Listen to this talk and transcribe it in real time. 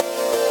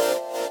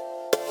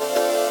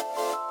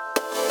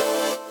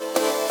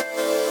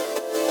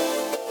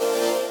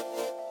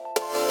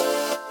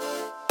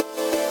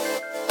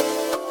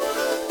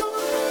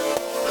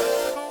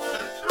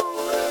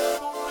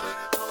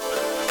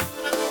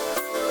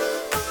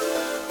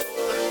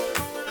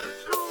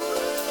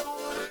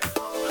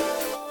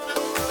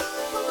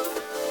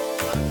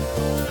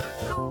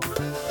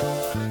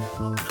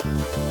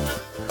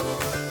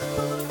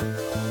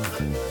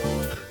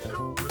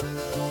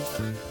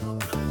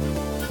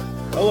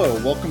Hello,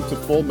 welcome to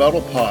Full Metal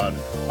Pod.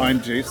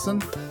 I'm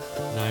Jason.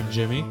 And I'm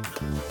Jimmy.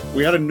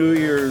 We had a New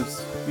Year's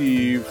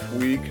Eve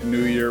week,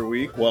 New Year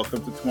week. Welcome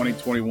to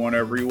 2021,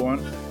 everyone.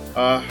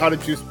 How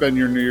did you spend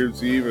your New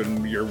Year's Eve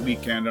and your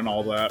weekend and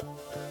all that?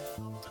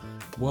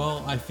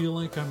 Well, I feel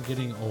like I'm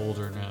getting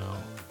older now.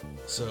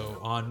 So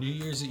on New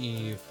Year's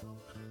Eve,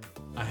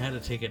 I had to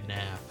take a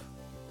nap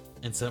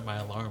and set my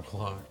alarm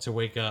clock to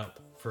wake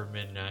up for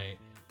midnight.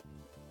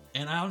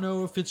 And I don't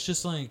know if it's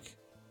just like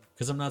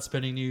because I'm not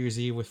spending New Year's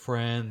Eve with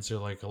friends or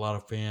like a lot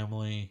of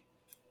family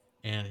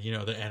and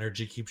the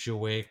energy keeps you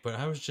awake, but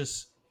I was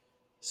just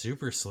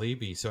super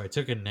sleepy. So I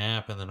took a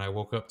nap and then I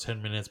woke up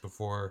 10 minutes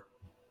before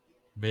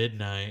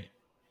midnight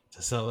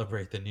to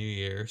celebrate the New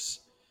Year's.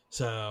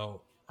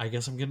 So I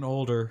guess I'm getting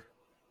older.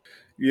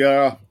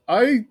 Yeah,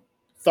 I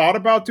thought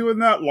about doing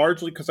that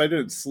largely because I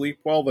didn't sleep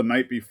well the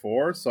night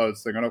before. So I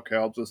was thinking, okay,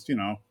 I'll just,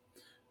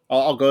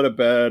 I'll go to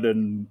bed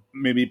and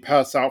maybe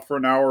pass out for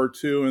an hour or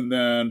two, and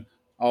then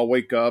I'll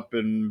wake up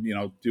and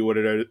do what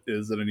it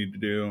is that I need to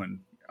do and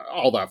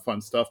all that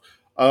fun stuff.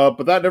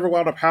 But that never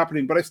wound up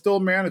happening. But I still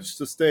managed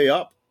to stay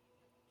up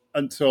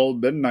until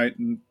midnight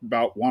and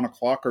about 1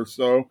 o'clock or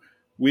so.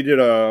 We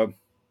did a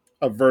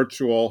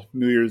virtual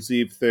New Year's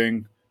Eve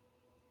thing.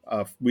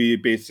 We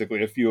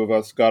basically, a few of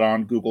us got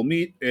on Google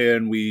Meet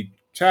and we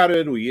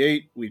chatted, we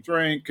ate, we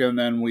drank, and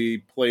then we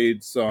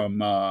played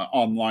some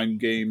online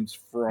games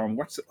from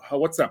what's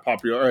that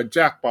popular?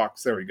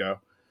 Jackbox. There we go.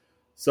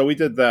 So we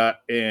did that,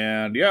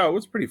 and yeah, it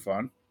was pretty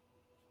fun.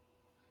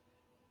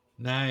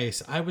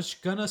 Nice. I was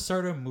gonna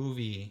start a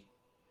movie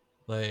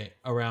like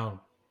around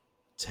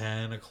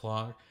 10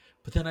 o'clock,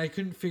 but then I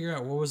couldn't figure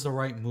out what was the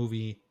right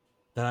movie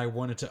that I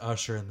wanted to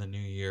usher in the new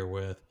year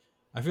with.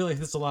 I feel like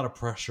there's a lot of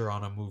pressure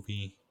on a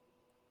movie.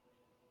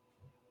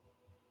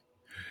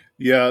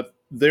 Yeah,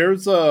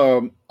 there's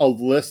a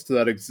list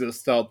that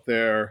exists out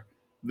there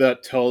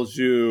that tells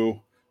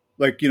you,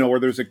 like, where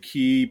there's a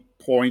key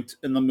point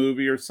in the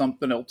movie or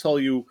something. It'll tell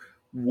you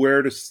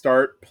where to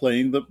start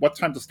playing what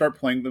time to start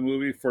playing the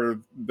movie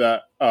for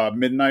that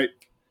midnight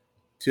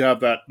to have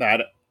that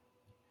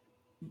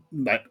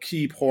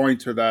key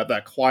point or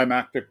that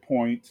climactic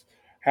point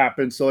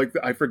happen. So, like,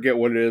 I forget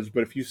what it is,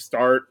 but if you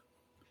start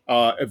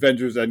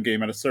Avengers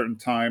Endgame at a certain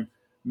time,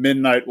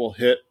 midnight will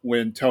hit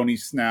when Tony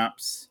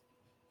snaps,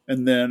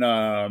 and then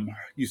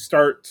you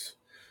start.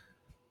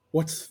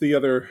 What's the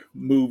other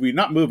movie?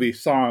 Not movie,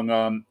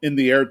 song. In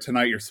the Air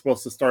Tonight. You're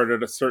supposed to start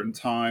at a certain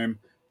time,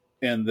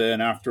 and then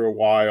after a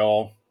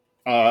while,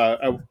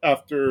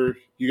 after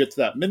you get to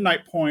that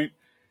midnight point,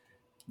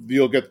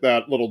 you'll get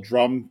that little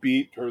drum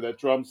beat or that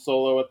drum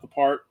solo at the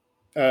part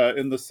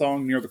in the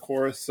song near the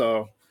chorus.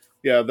 So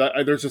yeah,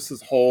 there's just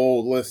this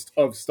whole list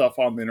of stuff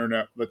on the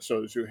internet that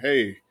shows you,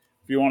 hey,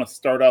 if you want to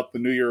start out the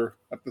new year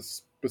at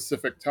this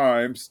specific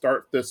time,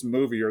 start this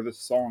movie or this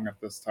song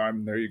at this time,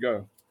 and there you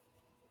go.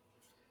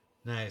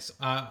 Nice.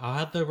 I'll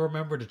have to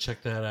remember to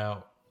check that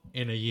out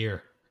in a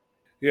year.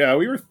 Yeah,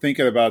 we were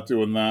thinking about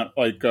doing that.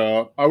 Like,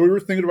 we were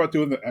thinking about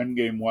doing the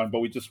Endgame one, but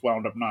we just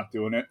wound up not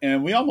doing it,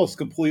 and we almost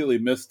completely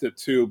missed it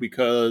too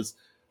because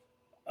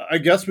I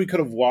guess we could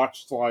have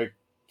watched like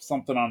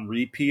something on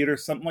repeat or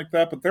something like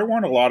that, but there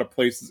weren't a lot of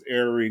places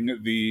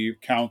airing the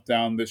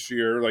countdown this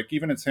year. Like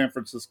even in San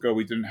Francisco,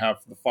 we didn't have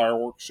the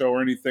fireworks show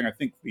or anything. I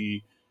think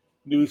the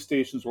news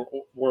stations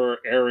were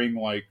airing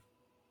like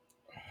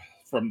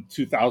from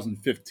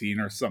 2015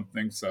 or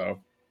something. So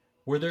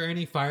Were there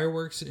any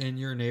fireworks in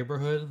your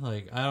neighborhood?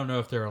 Like, I don't know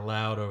if they're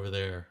allowed over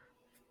there.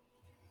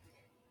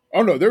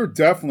 oh no, there were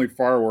definitely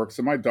fireworks,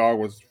 and my dog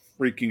was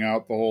freaking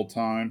out the whole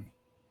time.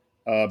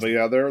 But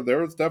yeah, there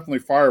was definitely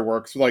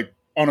fireworks, like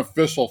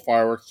unofficial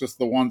fireworks, just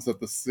the ones that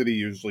the city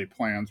usually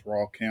plans were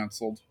all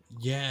canceled.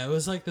 Yeah, it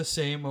was like the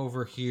same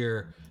over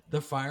here.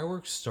 The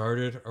fireworks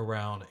started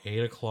around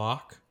 8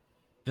 o'clock,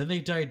 then they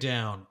died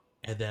down,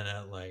 and then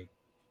at like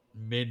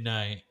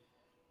midnight,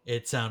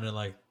 it sounded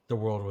like the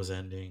world was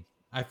ending.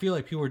 I feel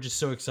like people were just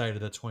so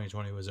excited that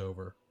 2020 was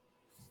over.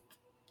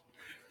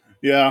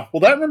 Yeah, well,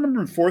 that I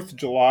remember in Fourth of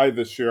July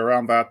this year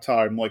around that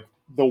time, like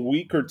the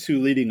week or two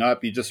leading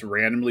up, you just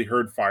randomly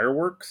heard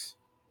fireworks.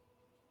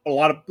 A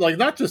lot of like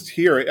not just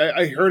here.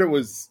 I heard it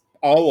was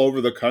all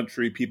over the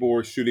country. People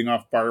were shooting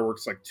off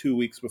fireworks like 2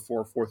 weeks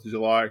before Fourth of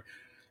July,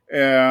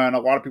 and a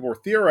lot of people were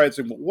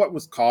theorizing what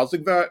was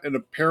causing that. And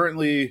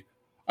apparently,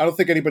 I don't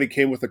think anybody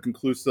came with a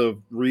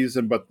conclusive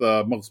reason, but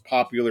the most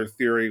popular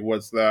theory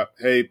was that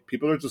hey,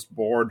 people are just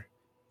bored.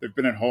 They've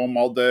been at home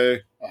all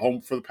day,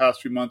 home for the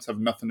past few months, have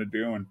nothing to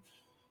do, and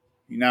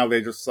now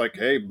they just like,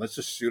 hey, let's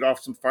just shoot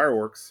off some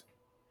fireworks.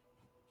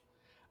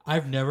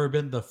 I've never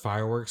been the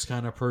fireworks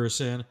kind of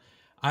person.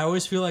 I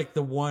always feel like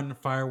the one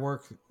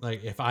firework,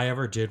 like if I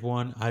ever did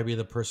one, I'd be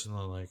the person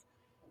that like,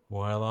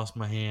 boy, I lost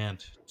my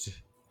hand.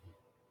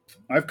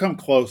 I've come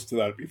close to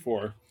that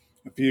before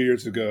a few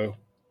years ago.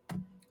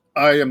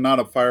 I am not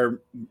a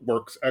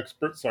fireworks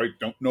expert, so I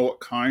don't know what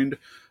kind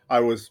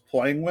I was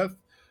playing with,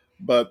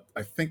 but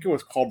I think it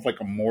was called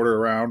like a mortar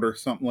round or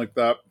something like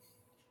that.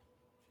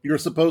 You're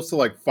supposed to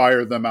like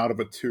fire them out of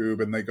a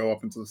tube and they go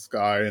up into the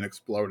sky and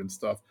explode and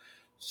stuff.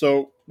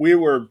 So we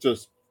were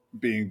just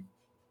being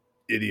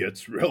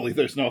idiots, really.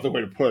 There's no other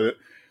way to put it.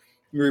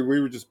 We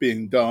were just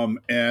being dumb,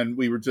 and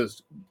we were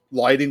just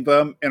lighting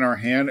them in our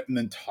hand and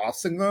then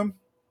tossing them.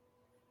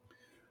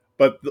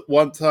 But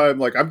one time,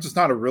 like, I'm just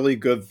not a really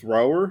good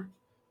thrower.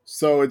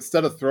 So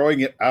instead of throwing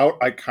it out,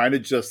 I kind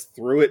of just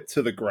threw it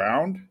to the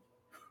ground.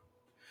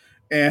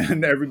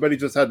 And everybody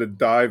just had to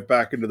dive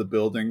back into the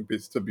building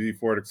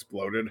before it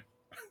exploded.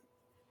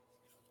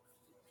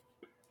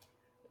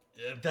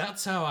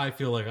 That's how I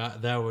feel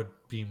like that would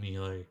be me.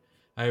 Like,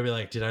 I'd be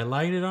like, did I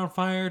light it on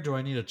fire? Do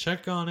I need to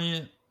check on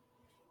it?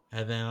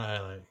 And then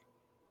I like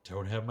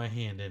don't have my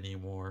hand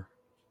anymore.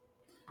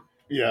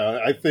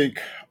 Yeah, I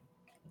think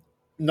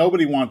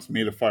nobody wants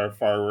me to fire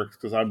fireworks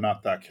because I'm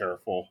not that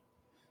careful.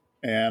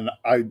 And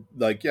I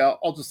like, yeah,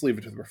 I'll just leave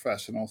it to the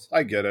professionals.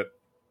 I get it.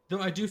 Though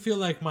I do feel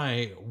like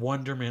my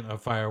wonderment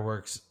of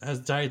fireworks has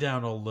died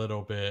down a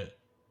little bit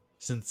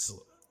since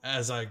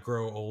as I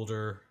grow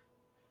older.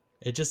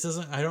 It just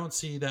doesn't. I don't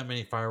see that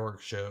many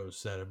fireworks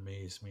shows that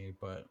amaze me,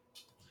 but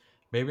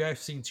maybe I've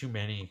seen too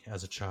many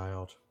as a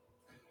child.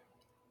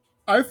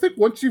 I think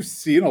once you've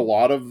seen a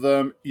lot of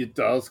them, it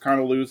does kind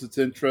of lose its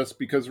interest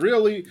because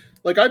really,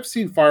 like I've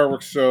seen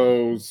fireworks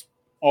shows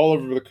all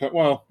over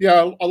well,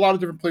 yeah, a lot of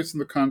different places in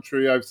the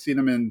country. I've seen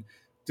them in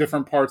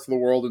different parts of the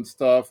world and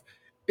stuff.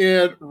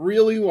 And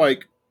really,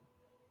 like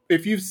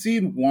if you've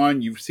seen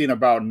one, you've seen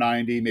about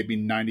 90, maybe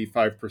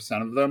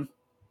 95% of them.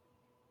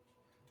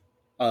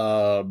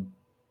 Um,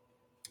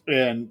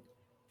 and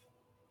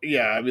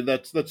yeah, I mean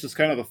that's just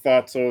kind of the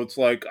thought. So it's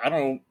like I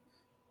don't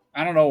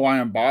know why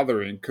I'm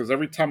bothering because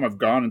every time I've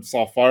gone and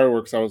saw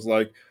fireworks, I was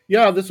like,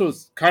 yeah, this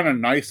was kind of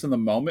nice in the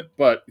moment,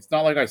 but it's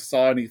not like I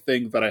saw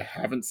anything that I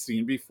haven't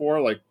seen before.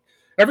 Like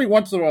every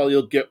once in a while,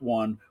 you'll get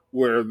one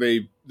where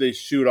they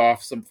shoot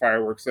off some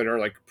fireworks that are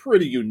like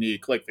pretty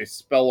unique, like they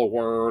spell a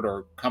word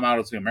or come out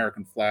as the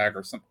American flag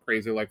or something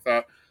crazy like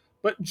that.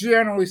 But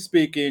generally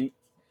speaking,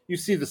 you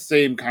see the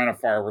same kind of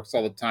fireworks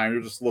all the time.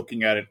 You're just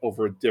looking at it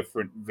over a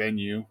different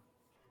venue.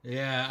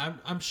 Yeah,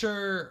 I'm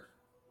sure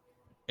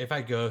if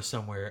I go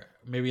somewhere,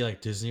 maybe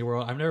like Disney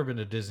World. I've never been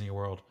to Disney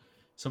World,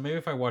 so maybe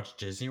if I watch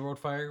Disney World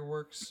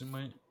fireworks, it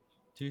might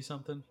do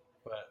something.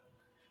 But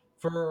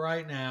for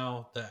right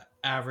now, the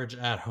average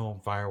at home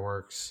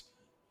fireworks,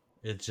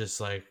 it's just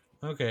like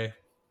okay,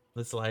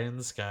 let's light in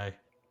the sky.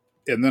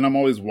 And then I'm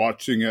always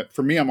watching it.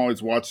 For me, I'm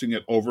always watching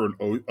it over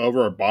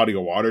a body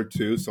of water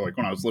too. So like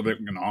when I was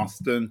living in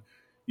Austin,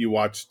 you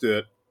watched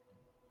it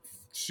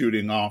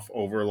shooting off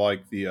over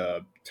like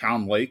the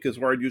town lake is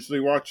where I'd usually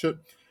watch it.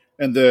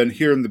 And then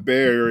here in the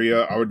Bay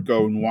Area, I would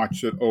go and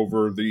watch it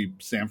over the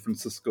San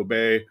Francisco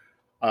Bay.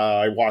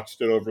 I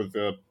watched it over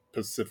the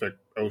Pacific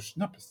Ocean,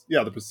 not,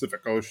 yeah, the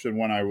Pacific Ocean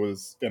when I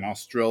was in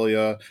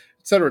Australia,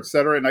 et cetera, et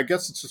cetera. And I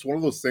guess it's just one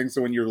of those things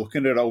that when you're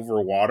looking at it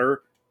over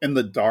water in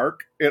the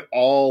dark, it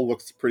all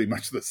looks pretty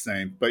much the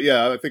same. But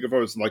yeah, I think if I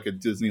was like at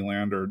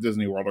Disneyland or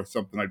Disney World or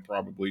something, I'd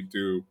probably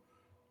do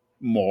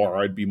more.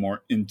 I'd be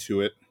more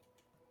into it.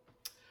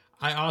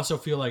 I also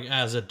feel like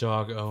as a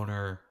dog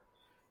owner,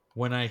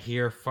 when I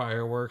hear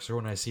fireworks or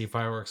when I see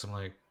fireworks, I'm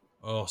like,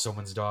 oh,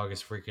 someone's dog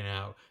is freaking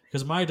out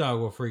because my dog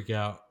will freak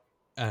out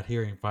at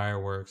hearing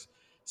fireworks.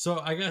 So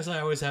I guess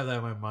I always have that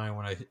in my mind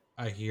when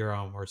I hear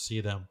them or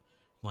see them.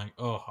 I'm like,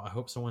 oh, I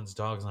hope someone's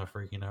dog's not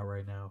freaking out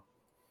right now.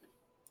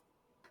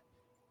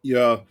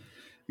 Yeah,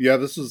 yeah.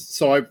 This is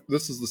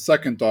the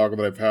second dog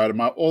that I've had. And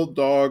my old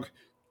dog,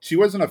 she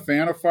wasn't a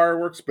fan of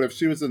fireworks, but if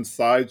she was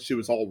inside, she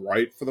was all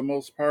right for the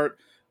most part.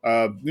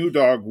 New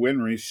dog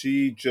Winry,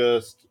 she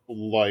just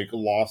like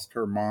lost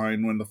her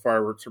mind when the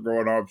fireworks were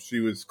going off. She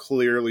was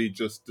clearly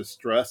just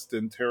distressed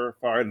and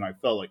terrified, and I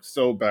felt like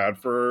so bad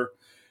for her.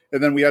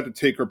 And then we had to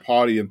take her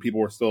potty, and people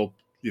were still,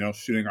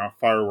 shooting off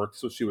fireworks,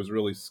 so she was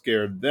really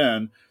scared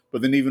then.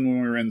 But then even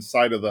when we were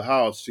inside of the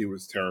house, she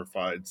was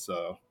terrified.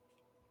 So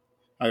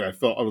I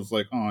felt I was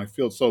like, oh, I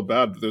feel so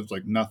bad, but there's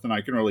like nothing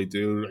I can really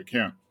do. I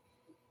can't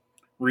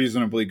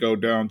reasonably go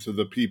down to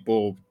the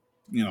people,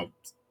 you know,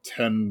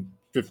 10,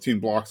 15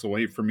 blocks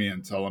away from me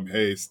and tell them,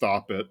 hey,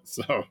 stop it.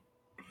 So,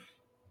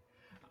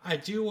 I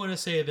do want to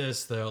say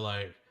this though,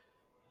 like,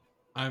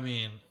 I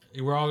mean,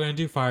 we're all gonna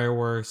do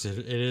fireworks.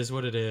 It is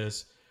what it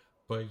is,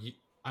 but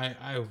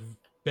I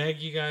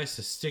beg you guys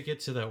to stick it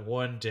to that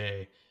one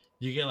day.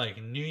 You get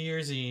like New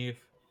Year's Eve.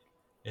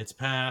 It's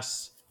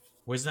past.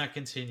 Let's not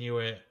continue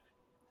it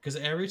because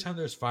every time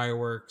there's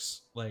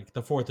fireworks, like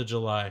the 4th of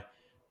July,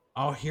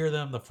 I'll hear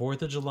them the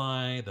 4th of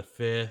July, the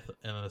 5th,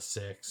 and the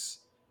 6th.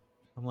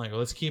 I'm like,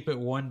 let's keep it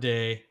one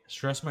day,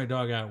 stress my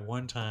dog out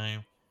one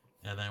time,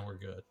 and then we're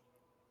good.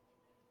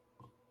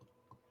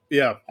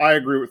 yeah, I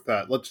agree with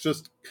that.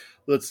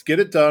 Let's get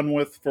it done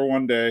with for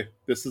one day.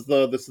 This is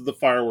the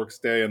fireworks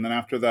day, and then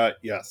after that,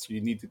 yes,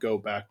 you need to go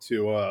back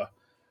to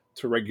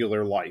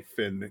regular life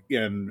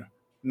and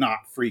not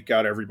freak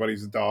out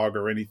everybody's dog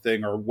or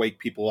anything or wake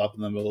people up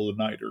in the middle of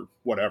the night or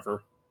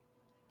whatever.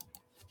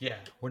 Yeah,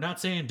 we're not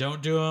saying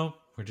don't do them.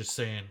 We're just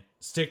saying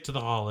stick to the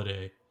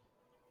holiday.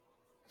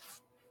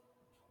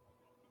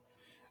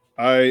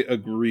 I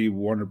agree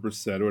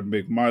 100%. It would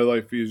make my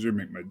life easier,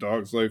 make my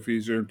dog's life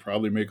easier, and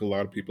probably make a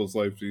lot of people's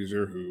lives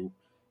easier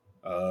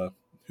uh,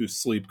 who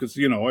sleep. Because,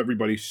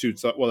 everybody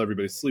shoots up, well,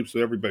 everybody sleeps,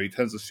 but everybody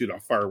tends to shoot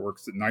off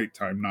fireworks at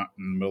nighttime, not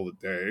in the middle of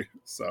the day.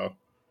 So,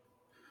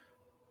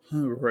 all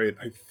right.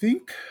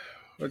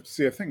 Let's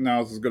see, I think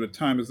now is as good a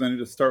time as any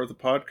to start with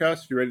the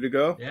podcast. You ready to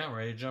go? Yeah, I'm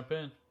ready to jump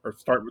in. Or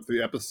start with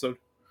the episode?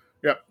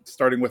 Yeah,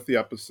 starting with the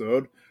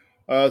episode.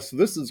 So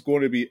this is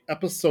going to be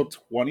episode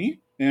 20,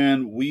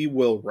 and we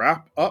will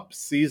wrap up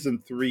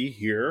season 3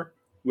 here,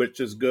 which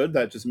is good.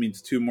 That just means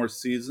 2 more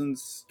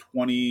seasons,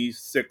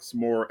 26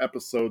 more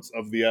episodes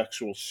of the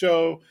actual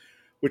show,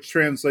 which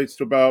translates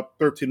to about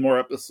 13 more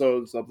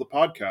episodes of the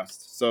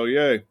podcast. So,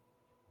 yay.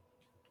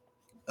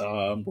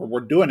 We're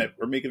doing it.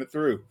 We're making it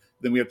through.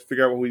 Then we have to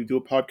figure out what we do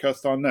a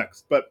podcast on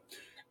next. But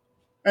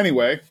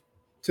anyway,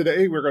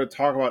 today we're going to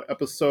talk about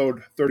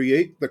episode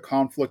 38, The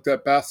Conflict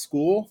at Bass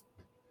School,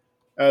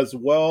 as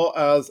well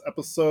as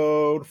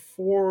episode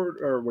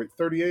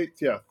 38.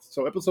 Yeah.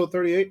 So episode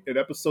 38 and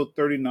episode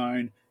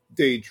 39,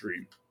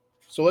 Daydream.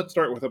 So let's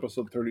start with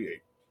episode 38.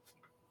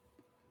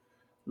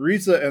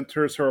 Riza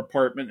enters her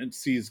apartment and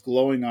sees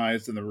glowing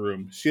eyes in the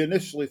room. She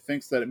initially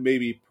thinks that it may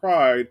be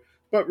Pride,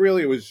 but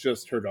really it was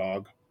just her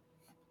dog.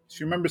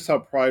 She remembers how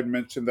Pride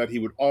mentioned that he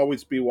would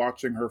always be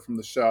watching her from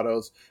the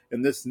shadows,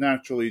 and this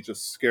naturally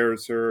just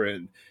scares her,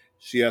 and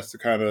she has to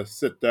kind of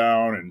sit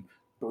down and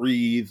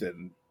breathe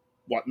and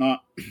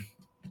whatnot.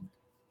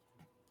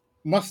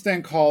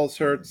 Mustang calls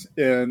her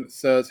and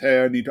says,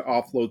 "Hey, I need to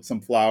offload some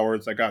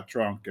flowers. I got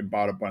drunk and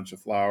bought a bunch of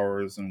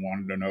flowers and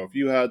wanted to know if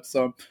you had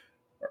some,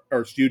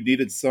 or if you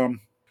needed some."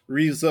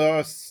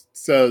 Riza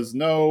says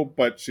no,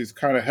 but she's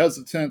kind of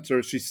hesitant,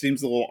 or she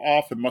seems a little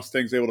off, and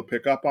Mustang's able to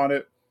pick up on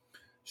it.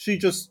 She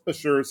just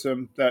assures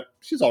him that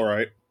she's all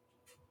right.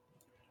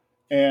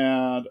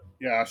 And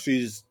yeah,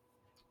 she's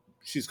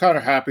kind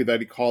of happy that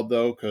he called,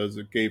 though, because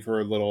it gave her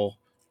a little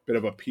bit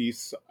of a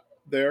peace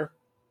there.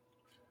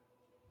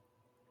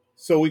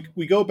 So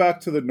we go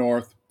back to the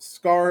north.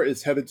 Scar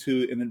is headed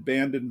to an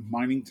abandoned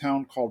mining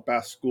town called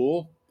Bass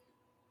School,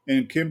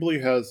 and Kimberly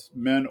has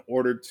men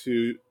ordered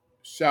to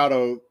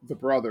shadow the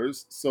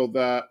brothers so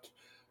that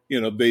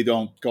they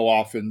don't go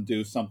off and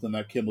do something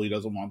that Kimberly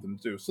doesn't want them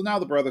to do. So now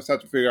the brothers have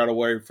to figure out a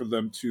way for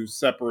them to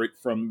separate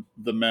from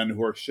the men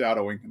who are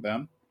shadowing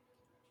them.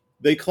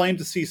 They claim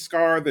to see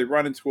Scar. They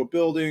run into a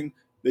building.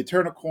 They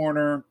turn a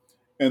corner,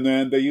 and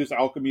then they use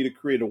alchemy to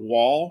create a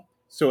wall.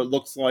 So it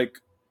looks like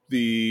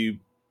the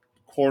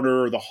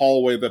corner or the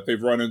hallway that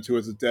they've run into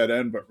is a dead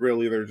end, but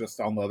really they're just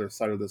on the other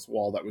side of this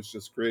wall that was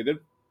just created.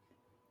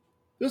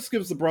 This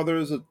gives the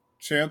brothers a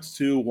chance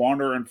to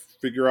wander and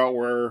figure out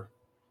where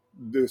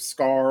the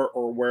Scar,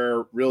 or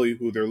where really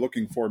who they're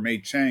looking for, Mei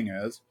Chang,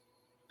 is.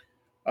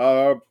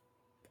 All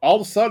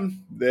of a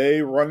sudden,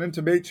 they run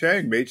into Mei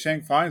Chang. Mei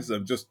Chang finds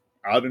them just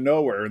out of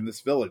nowhere in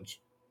this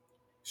village.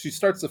 She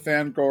starts to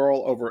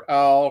fangirl over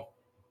Al.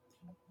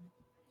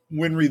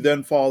 Winry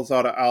then falls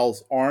out of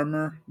Al's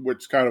armor,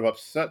 which kind of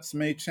upsets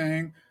Mei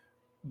Chang.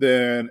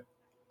 Then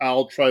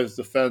Al tries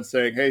to defend,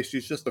 saying, "Hey,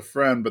 she's just a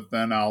friend," but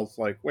then Al's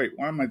like, "Wait,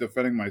 why am I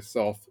defending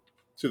myself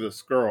to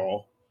this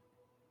girl?"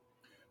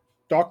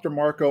 Dr.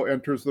 Marco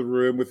enters the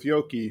room with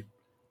Yoki.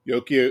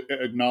 Yoki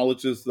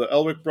acknowledges the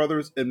Elric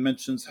brothers and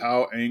mentions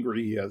how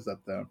angry he is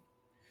at them.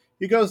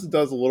 He goes and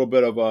does a little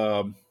bit of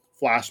a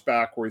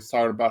flashback where he's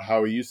talking about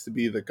how he used to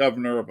be the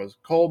governor of a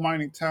coal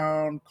mining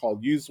town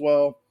called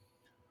Uswell.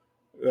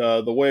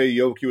 The way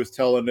Yoki was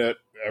telling it,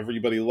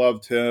 everybody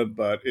loved him,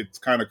 but it's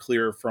kind of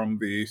clear from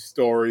the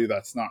story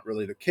that's not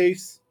really the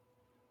case.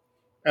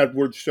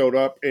 Edward showed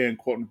up and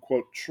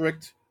quote-unquote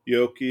tricked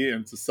Yoki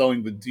into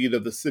selling the deed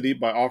of the city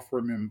by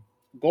offering him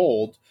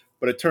gold,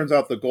 but it turns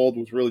out the gold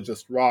was really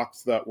just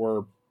rocks that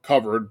were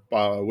covered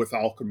with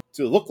alchemy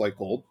to look like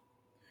gold.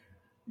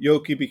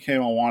 Yoki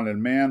became a wanted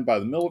man by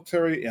the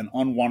military and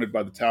unwanted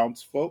by the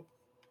townsfolk.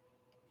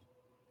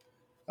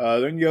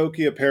 Then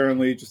Yoki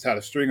apparently just had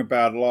a string of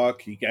bad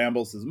luck. He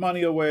gambles his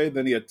money away.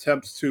 Then he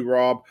attempts to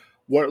rob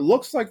what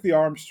looks like the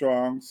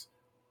Armstrongs,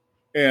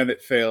 and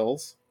it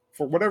fails.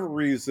 For whatever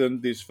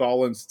reason, these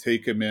Fallons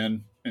take him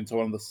into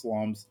one of the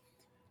slums.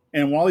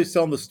 And while he's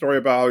telling the story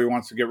about how he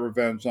wants to get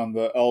revenge on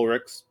the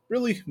Elrics,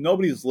 really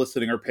nobody's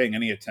listening or paying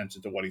any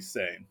attention to what he's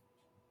saying.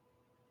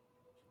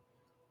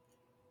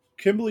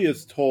 Kimberly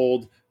is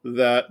told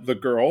that the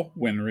girl,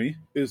 Winry,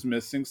 is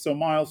missing, so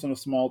Miles and a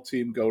small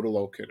team go to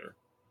locate her.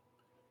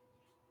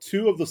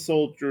 Two of the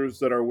soldiers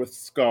that are with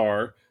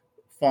Scar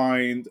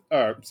two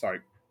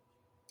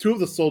of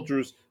the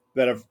soldiers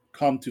that have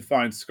come to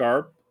find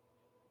Scar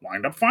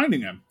wind up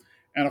finding him,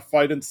 and a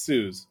fight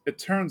ensues. It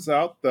turns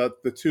out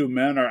that the two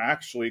men are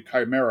actually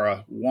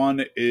Chimera.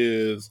 One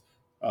is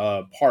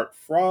part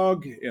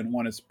frog, and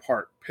one is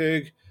part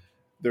pig.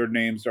 Their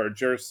names are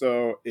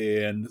Jerso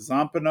and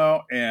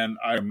Zampano, and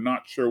I'm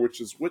not sure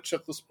which is which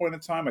at this point in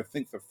time. I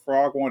think the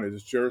frog one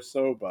is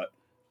Jerso, but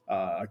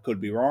I could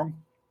be wrong.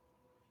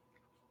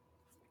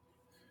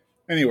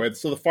 Anyway,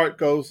 so the fight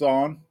goes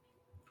on.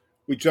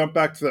 We jump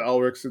back to the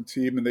Elricson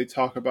team, and they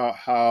talk about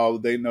how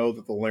they know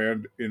that the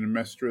land in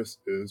Mestris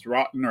is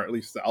rotten, or at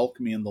least the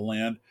alchemy in the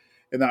land,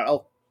 and that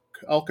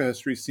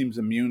alkahestry seems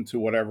immune to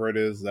whatever it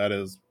is that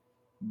is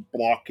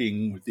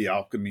blocking the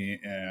alchemy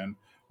in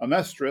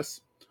Amestris.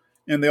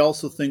 And they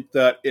also think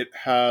that it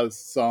has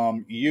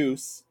some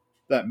use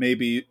that may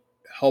be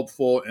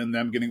helpful in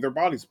them getting their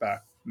bodies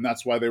back. And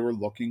that's why they were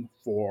looking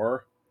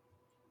for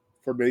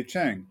Bei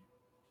Cheng.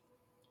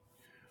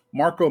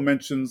 Marco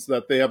mentions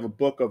that they have a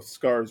book of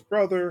Scar's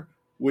brother,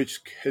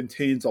 which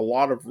contains a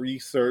lot of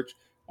research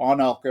on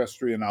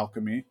alchemy and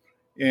alchemy,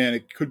 and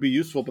it could be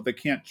useful, but they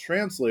can't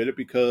translate it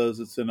because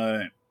it's in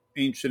an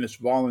ancient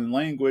Ishvalan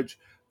language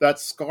that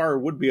Scar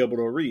would be able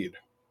to read.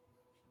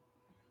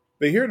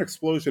 They hear an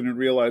explosion and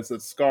realize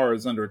that Scar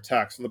is under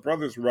attack, so the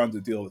brothers run to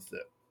deal with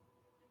it.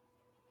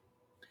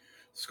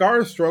 Scar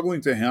is struggling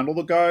to handle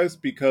the guys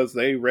because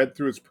they read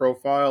through his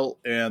profile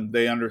and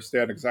they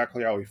understand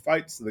exactly how he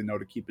fights, so they know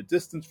to keep a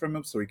distance from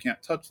him so he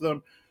can't touch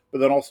them, but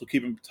then also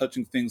keep him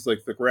touching things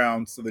like the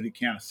ground so that he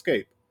can't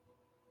escape.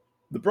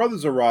 The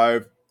brothers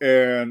arrive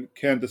and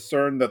can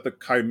discern that the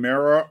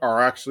Chimera are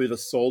actually the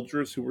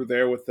soldiers who were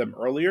there with them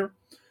earlier,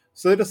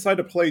 so they decide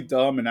to play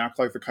dumb and act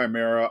like the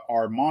Chimera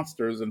are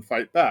monsters and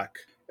fight back.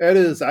 Ed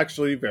is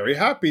actually very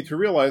happy to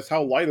realize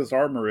how light his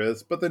armor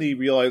is, but then he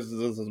realizes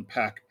it doesn't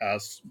pack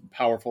as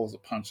powerful as a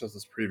punch as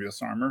his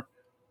previous armor.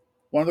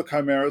 One of the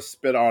Chimeras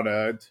spit on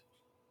Ed,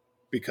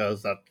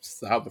 because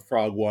that's how the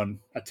frog one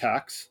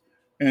attacks,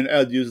 and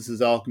Ed uses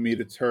his alchemy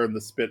to turn the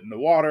spit into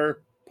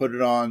water, put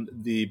it on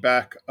the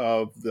back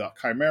of the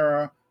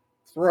Chimera,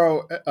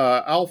 throw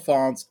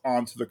Alphonse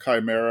onto the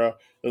Chimera,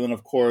 and then,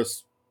 of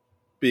course,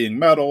 being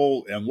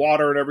metal and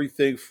water and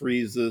everything,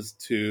 freezes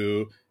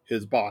to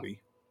his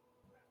body.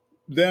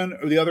 Then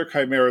the other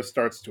Chimera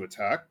starts to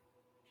attack,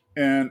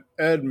 and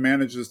Ed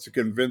manages to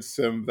convince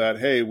him that,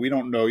 hey, we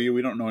don't know you,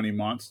 we don't know any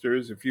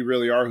monsters. If you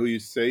really are who you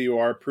say you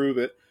are, prove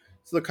it.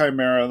 So the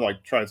Chimera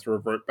tries to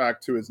revert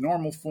back to his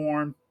normal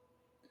form,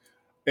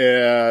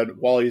 and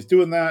while he's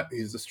doing that,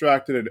 he's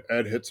distracted, and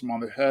Ed hits him on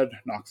the head,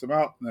 knocks him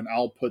out, and then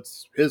Al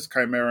puts his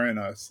Chimera in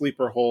a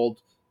sleeper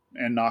hold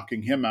and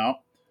knocking him out.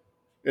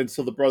 And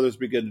so the brothers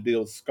begin to deal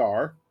with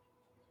Scar.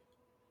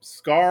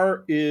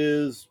 Scar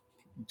is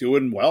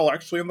doing well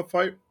actually in the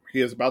fight.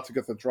 He is about to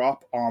get the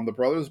drop on the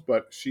brothers,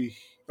 but he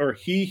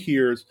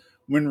hears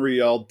Winry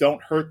yell,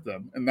 "Don't hurt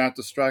them," and that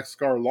distracts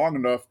Scar long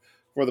enough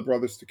for the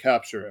brothers to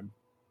capture him.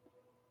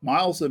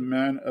 Miles and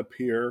men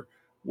appear,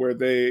 where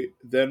they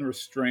then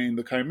restrain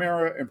the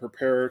Chimera and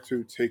prepare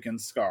to take in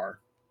Scar.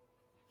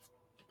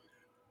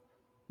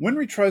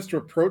 Winry tries to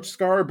approach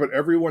Scar, but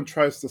everyone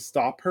tries to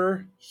stop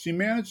her. She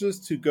manages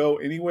to go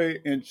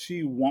anyway, and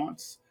she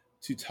wants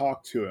to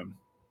talk to him.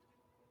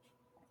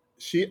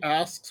 She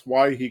asks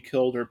why he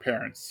killed her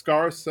parents.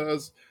 Scar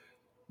says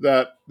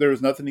that there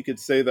was nothing he could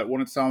say that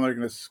wouldn't sound like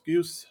an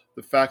excuse.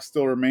 The fact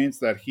still remains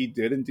that he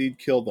did indeed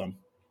kill them.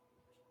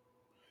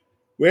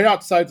 Wait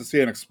outside to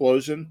see an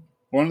explosion.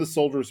 One of the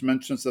soldiers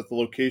mentions that the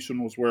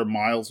location was where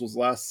Miles was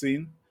last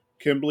seen.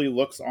 Kimberly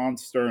looks on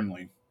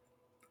sternly.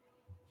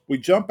 We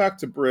jump back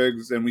to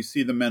Briggs and we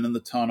see the men in the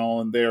tunnel,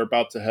 and they're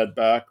about to head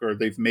back, or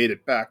they've made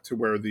it back to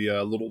where the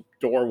little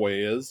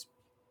doorway is.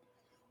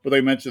 But they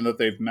mention that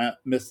they've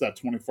missed that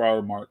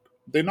 24-hour mark.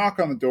 They knock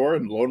on the door,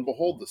 and lo and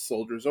behold, the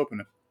soldiers open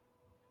it.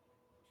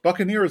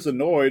 Buccaneer is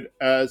annoyed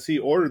as he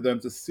ordered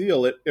them to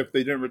seal it if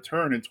they didn't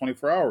return in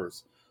 24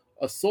 hours.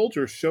 A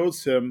soldier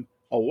shows him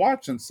a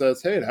watch and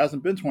says, hey, it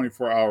hasn't been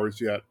 24 hours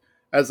yet.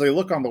 As they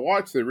look on the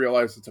watch, they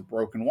realize it's a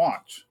broken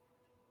watch.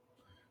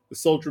 The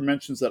soldier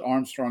mentions that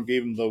Armstrong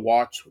gave him the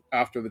watch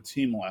after the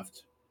team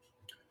left.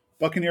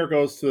 Buccaneer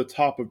goes to the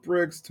top of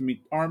Briggs to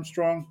meet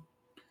Armstrong.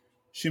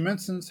 She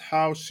mentions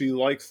how she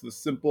likes the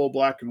simple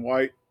black and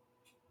white,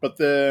 but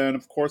then,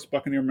 of course,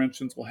 Buccaneer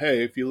mentions, well,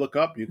 hey, if you look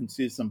up, you can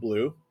see some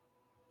blue.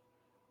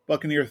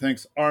 Buccaneer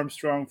thanks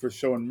Armstrong for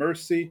showing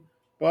mercy,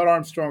 but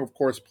Armstrong, of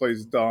course,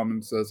 plays dumb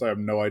and says, I have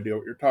no idea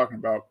what you're talking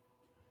about.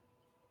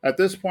 At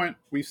this point,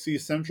 we see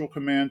Central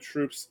Command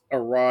troops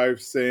arrive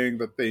saying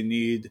that they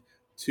need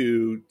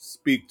to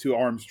speak to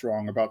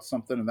Armstrong about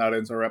something, and that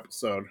ends our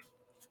episode.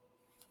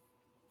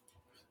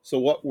 So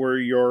what were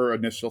your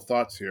initial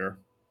thoughts here?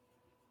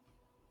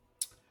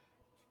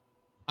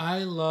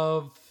 I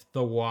love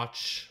the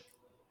watch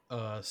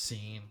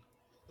scene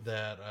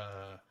that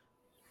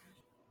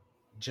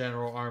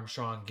General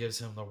Armstrong gives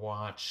him the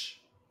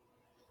watch,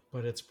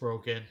 but it's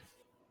broken.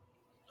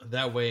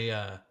 That way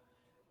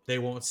they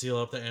won't seal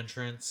up the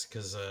entrance,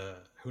 because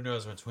who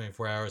knows when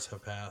 24 hours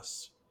have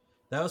passed.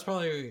 That was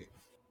probably...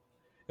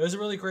 It was a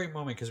really great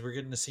moment because we're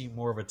getting to see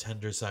more of a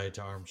tender side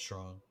to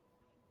Armstrong.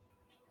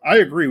 I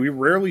agree. We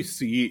rarely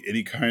see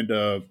any kind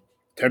of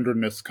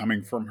tenderness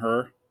coming from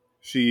her.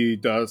 She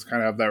does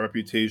kind of have that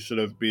reputation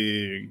of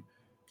being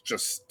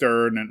just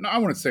stern and I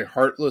wouldn't say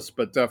heartless,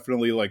 but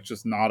definitely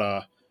just not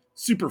a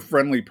super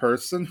friendly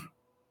person.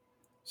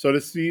 So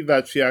to see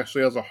that she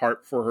actually has a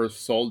heart for her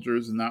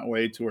soldiers in that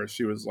way, to where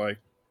she was like,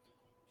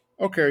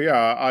 okay,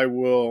 yeah, I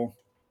will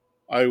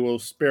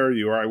spare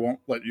you, or I won't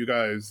let you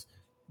guys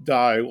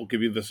die, we'll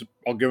give you this.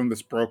 I'll give him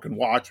this broken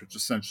watch, which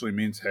essentially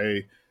means,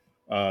 hey,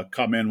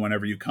 come in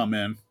whenever you come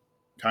in,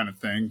 kind of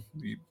thing.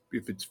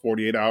 If it's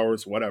 48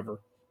 hours, whatever.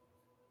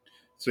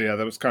 So yeah,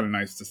 that was kind of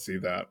nice to see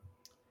that.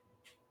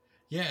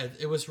 Yeah,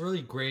 it was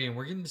really great, and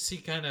we're getting to see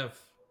kind of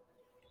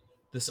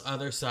this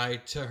other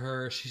side to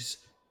her. She's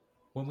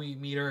when we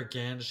meet her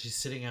again, she's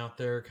sitting out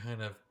there,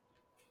 kind of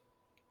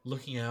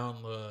looking out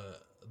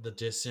in the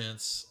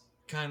distance,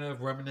 kind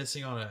of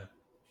reminiscing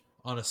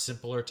on a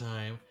simpler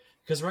time.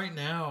 Because right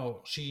now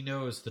she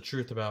knows the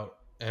truth about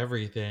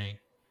everything,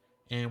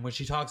 and when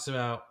she talks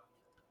about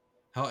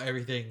how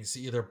everything's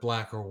either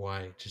black or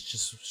white,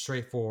 just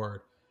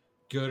straightforward,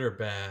 good or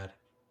bad,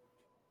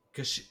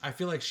 because I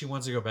feel like she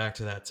wants to go back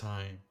to that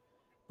time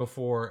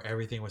before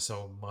everything was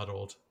so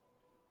muddled.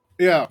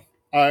 Yeah,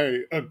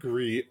 I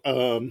agree.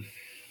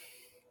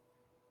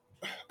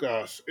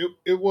 Gosh,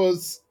 it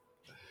was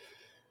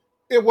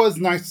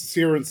nice to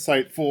see her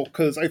insightful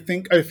because I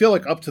feel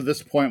like up to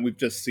this point we've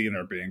just seen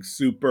her being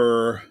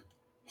super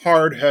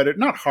hard headed,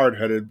 not hard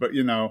headed, but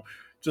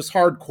just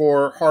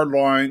hardcore, hard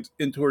lines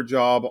into her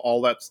job,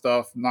 all that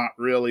stuff. Not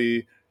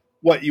really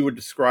what you would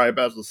describe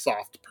as a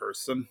soft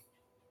person.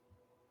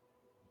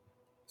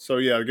 So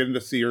yeah, getting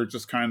to see her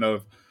just kind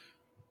of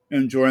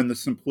enjoying the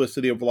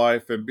simplicity of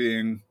life and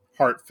being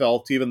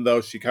heartfelt, even though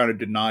she kind of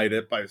denied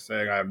it by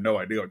saying, "I have no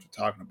idea what you're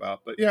talking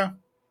about." But yeah,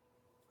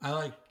 I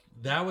like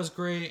that was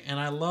great, and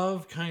I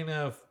love kind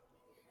of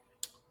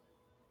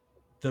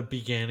the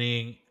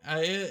beginning.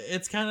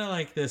 It's kind of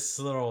like this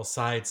little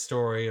side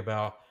story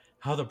about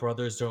how the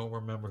brothers don't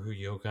remember who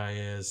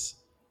Yokai is,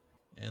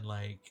 and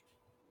like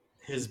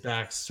his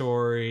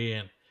backstory,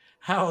 and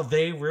how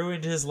they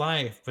ruined his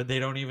life, but they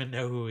don't even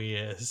know who he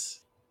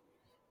is.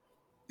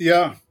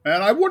 yeah,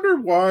 and I wonder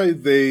why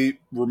they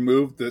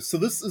removed this. So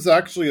this is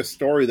actually a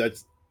story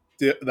that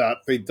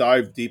they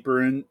dive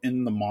deeper in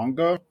the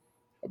manga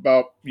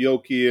about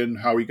Yoki and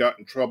how he got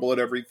in trouble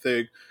and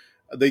everything.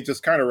 They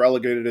just kind of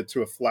relegated it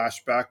to a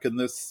flashback in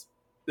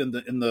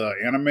the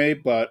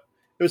anime, but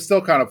it was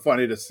still kind of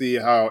funny to see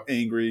how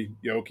angry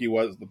Yoki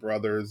was at the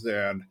brothers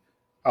and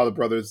how the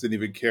brothers didn't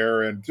even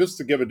care. And just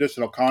to give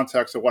additional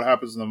context of what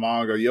happens in the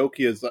manga,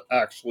 Yoki is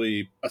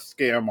actually a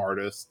scam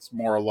artist,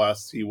 more or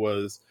less.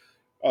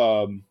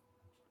 Um,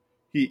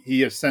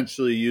 he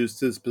essentially used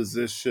his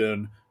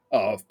position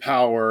of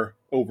power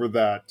over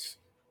that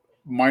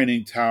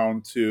mining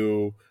town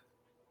to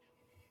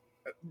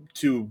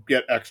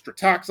get extra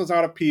taxes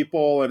out of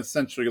people and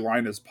essentially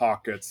line his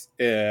pockets.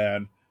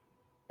 And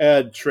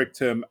Ed tricked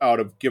him out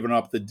of giving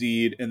up the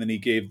deed, and then he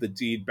gave the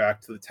deed back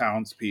to the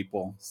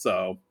townspeople.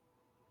 So,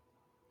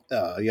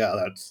 yeah,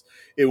 that's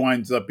it.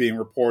 Winds up being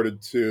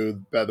reported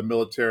to by the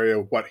military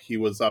of what he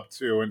was up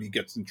to, and he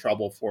gets in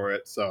trouble for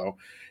it. So,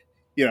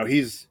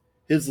 his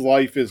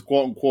life is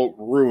quote unquote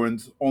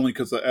ruined only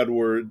because of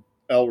Edward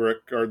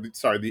Elric, or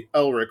sorry, the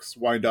Elrics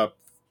wind up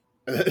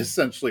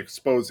essentially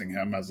exposing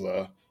him as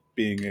a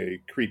being a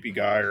creepy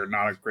guy or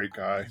not a great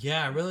guy.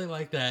 Yeah, I really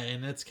like that,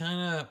 and it's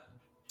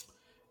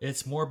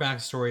more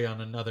backstory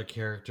on another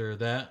character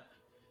that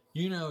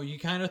you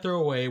kind of throw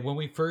away when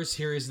we first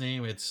hear his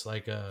name. It is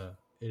like a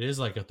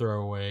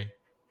throwaway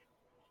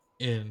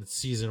in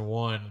season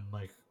one,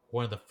 like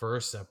one of the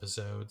first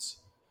episodes,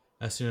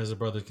 as soon as the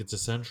brother gets to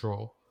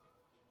Central.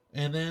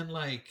 And then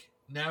like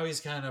now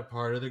he's kind of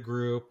part of the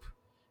group.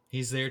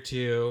 He's there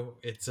too.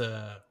 It's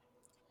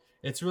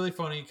really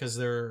funny because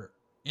they're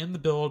in the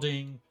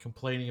building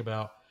complaining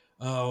about,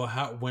 oh,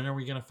 how when are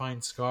we gonna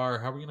find Scar?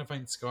 How are we gonna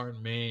find Scar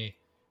and May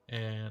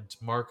and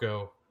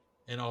Marco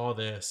and all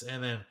this?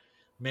 And then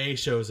May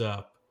shows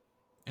up,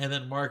 and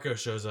then Marco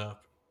shows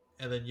up,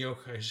 and then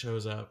Yokai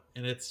shows up,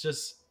 and it's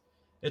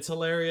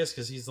hilarious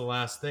because he's the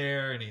last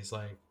there, and he's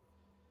like,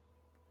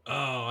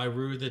 oh, I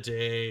ruined the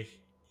day,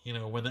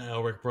 when the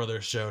Elric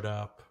brothers showed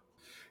up.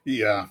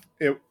 Yeah,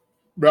 it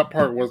that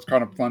part was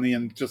kind of funny,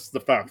 and just the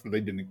fact that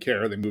they didn't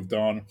care, they moved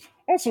on.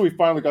 Also, we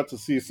finally got to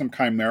see some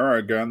Chimera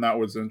again. That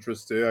was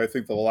interesting. I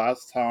think the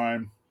last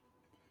time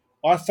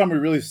we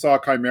really saw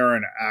Chimera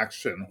in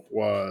action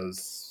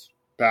was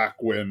back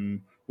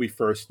when we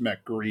first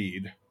met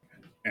Greed.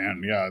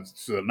 And yeah,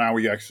 so now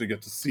we actually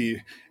get to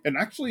see, and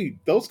actually,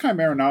 those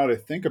Chimera, now that I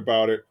think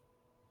about it,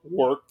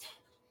 worked.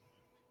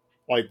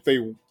 Like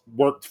they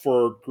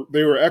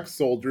were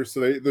ex-soldiers,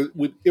 so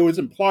it was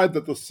implied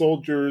that the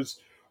soldiers,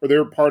 or they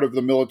were part of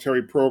the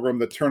military program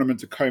that turned them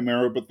into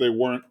Chimera, but they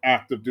weren't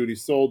active duty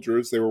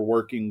soldiers. They were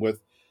working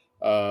with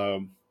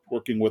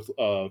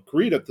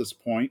Creed at this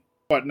point.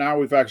 But now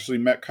we've actually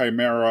met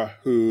Chimera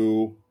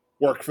who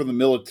work for the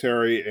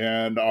military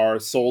and are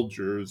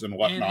soldiers and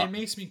And it whatnot.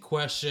 makes me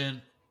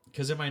question,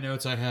 because in my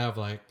notes I have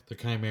like the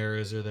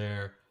Chimeras are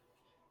there,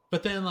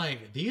 but then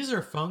like these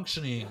are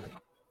functioning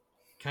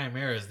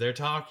Chimeras. They're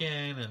talking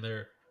and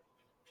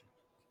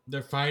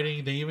they're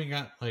fighting. They even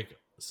got like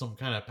some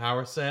kind of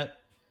power set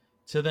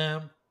to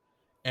them,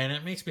 and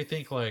it makes me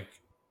think like,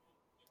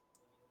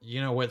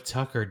 what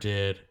Tucker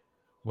did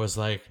was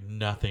like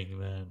nothing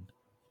then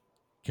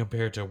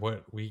compared to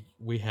what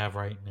we have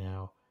right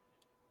now.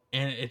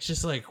 And it's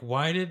just like,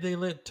 why did they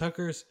let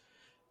Tucker's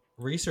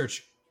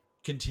research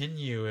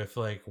continue if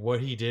like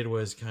what he did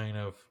was kind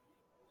of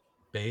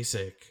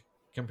basic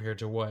compared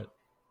to what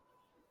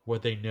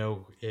they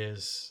know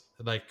is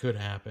like could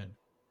happen.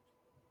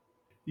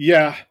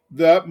 Yeah,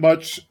 that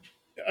much.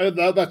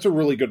 That's a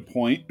really good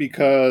point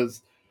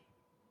because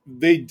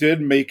they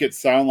did make it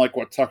sound like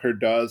what Tucker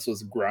does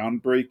was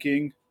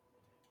groundbreaking,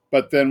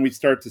 but then we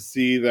start to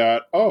see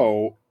that,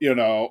 oh,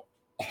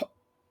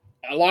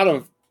 a lot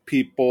of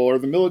people or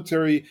the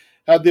military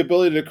had the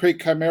ability to create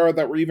chimera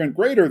that were even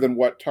greater than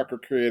what Tucker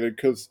created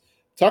because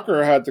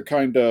Tucker had to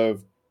kind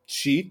of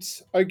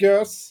cheat, I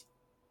guess,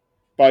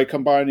 by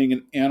combining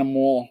an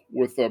animal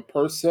with a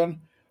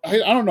person. I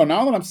don't know.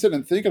 Now that I'm sitting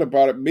and thinking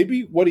about it,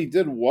 maybe what he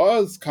did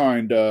was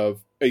kind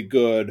of a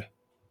good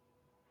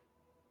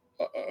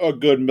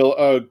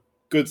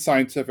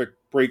scientific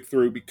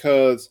breakthrough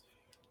because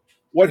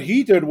what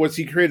he did was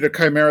he created a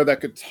chimera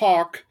that could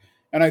talk.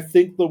 And I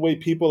think the way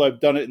people have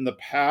done it in the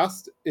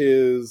past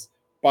is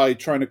by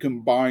trying to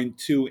combine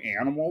two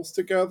animals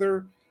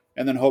together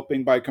and then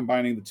hoping by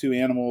combining the two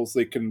animals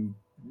they can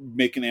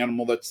make an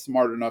animal that's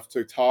smart enough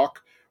to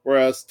talk.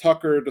 Whereas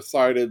Tucker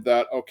decided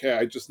that, okay,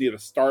 I just need to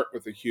start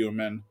with a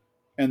human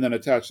and then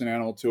attach an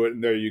animal to it,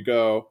 and there you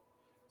go.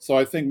 So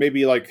I think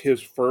maybe like his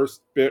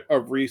first bit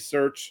of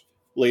research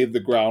laid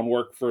the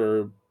groundwork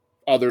for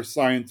other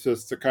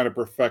scientists to kind of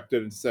perfect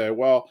it and say,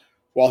 well,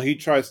 while he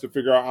tries to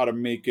figure out how to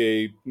make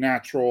a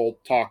natural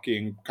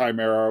talking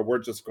chimera, we're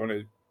just going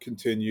to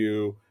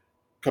continue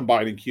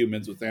combining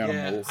humans with Yeah,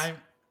 animals.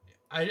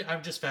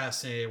 I'm just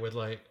fascinated with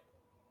like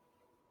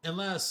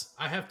unless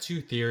I have two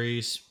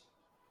theories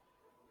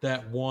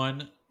that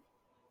one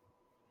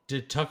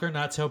did Tucker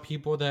not tell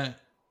people that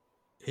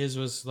his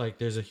was like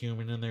there's a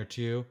human in there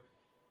too,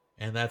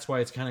 and that's why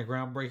it's kind of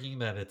groundbreaking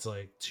that it's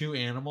like two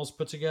animals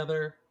put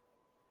together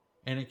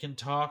and it can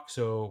talk,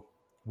 so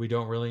we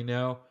don't really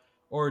know.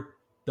 Or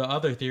the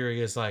other theory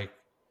is like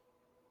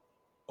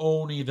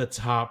only the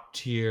top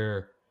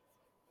tier,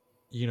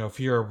 if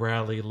you're a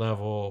Bradley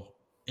level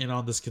and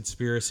on this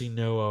conspiracy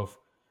know of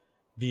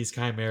these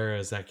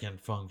chimeras that can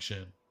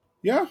function.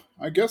 Yeah,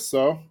 I guess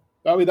so.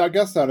 I mean, I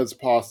guess that is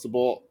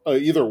possible.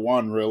 Either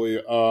one, really.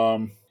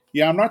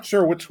 Yeah, I'm not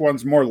sure which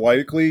one's more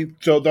likely.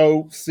 So,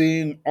 though,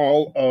 seeing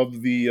all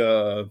of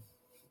the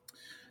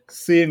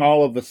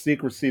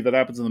secrecy that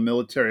happens in the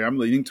military, I'm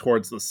leaning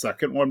towards the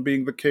second one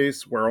being the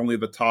case, where only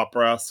the top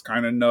brass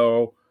kind of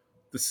know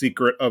the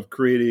secret of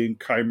creating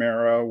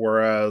chimera,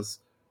 whereas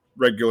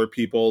regular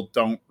people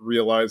don't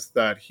realize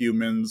that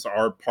humans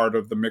are part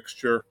of the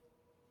mixture.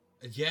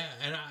 Yeah,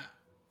 and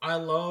I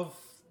love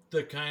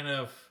the kind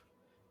of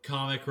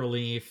comic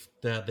relief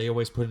that they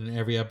always put in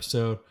every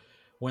episode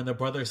when the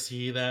brothers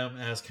see them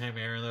as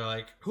Chimera and they're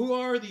like, "Who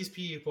are these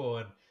people?"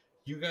 And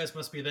you guys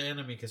must be the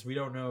enemy because we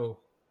don't know.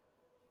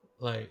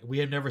 Like we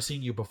have never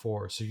seen you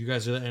before, so you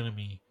guys are the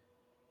enemy.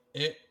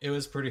 It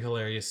was pretty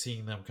hilarious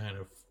seeing them kind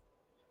of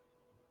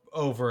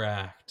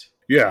overact.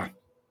 Yeah,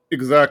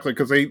 exactly.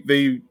 Because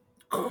they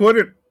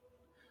couldn't.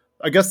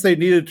 I guess they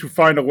needed to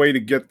find a way to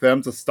get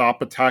them to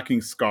stop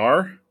attacking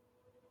Scar.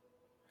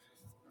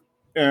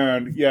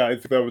 And yeah, I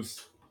think that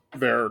was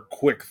their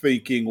quick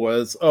thinking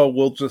was, oh,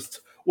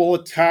 we'll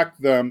attack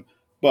them,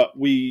 but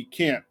we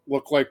can't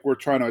look like we're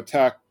trying to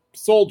attack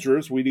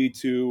soldiers. We need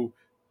to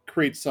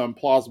create some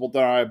plausible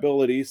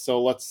deniability.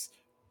 So let's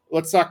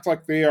act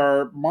like they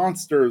are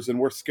monsters and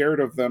we're scared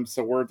of them,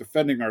 so we're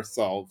defending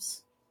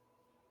ourselves.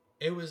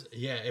 It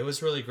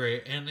was really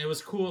great, and it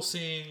was cool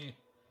seeing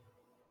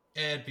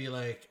Ed be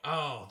like,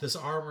 "Oh, this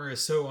armor is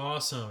so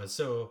awesome! It's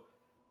so,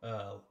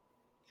 uh,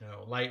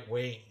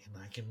 lightweight,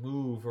 and I can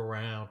move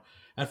around."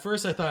 At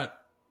first, I thought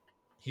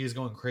he was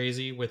going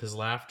crazy with his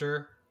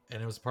laughter,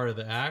 and it was part of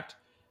the act.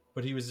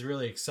 But he was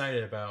really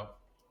excited about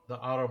the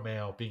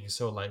automail being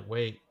so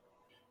lightweight.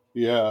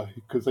 Yeah,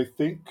 because I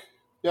think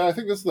this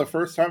is the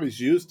first time he's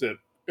used it,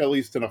 at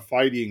least in a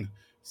fighting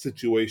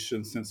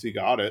situation since he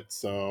got it.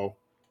 So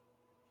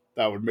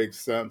that would make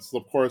sense.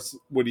 Of course,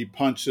 when he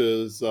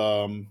punches,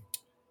 I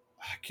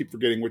keep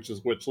forgetting which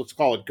is which. Let's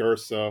call it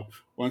Gerso.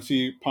 Once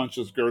he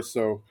punches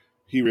Gerso,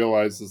 he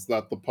realizes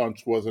that the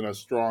punch wasn't as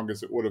strong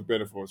as it would have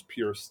been if it was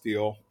pure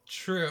steel.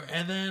 True,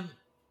 and then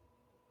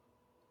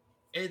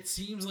it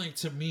seems like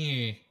to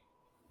me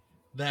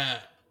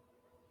that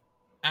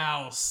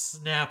Al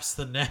snaps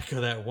the neck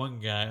of that one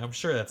guy. I'm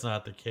sure that's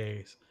not the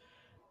case,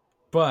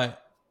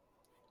 but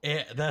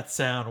that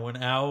sound when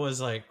Al was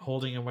like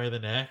holding him by the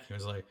neck, he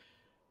was like,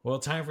 "Well,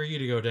 time for you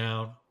to go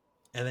down,"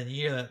 and then you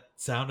hear that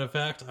sound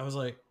effect. I was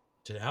like,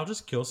 "Did Al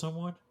just kill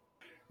someone?"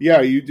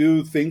 Yeah, you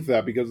do think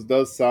that because it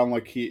does sound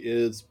like he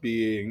is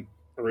being,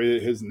 or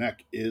his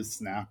neck is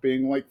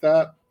snapping like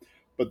that.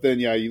 But then,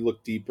 yeah, you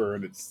look deeper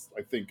and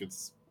I think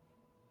it's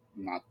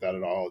not that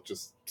at all. It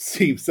just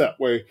seems that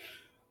way.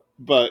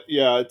 But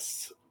yeah,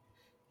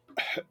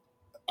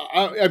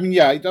 I mean,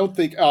 yeah, I don't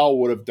think Al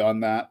would have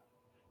done that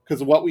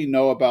because of what we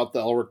know about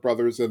the Elric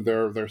brothers and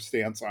their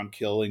stance on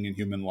killing in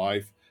human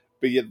life.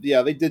 But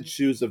yeah, they did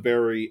choose a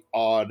very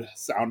odd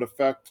sound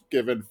effect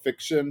given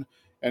fiction,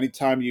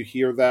 Anytime you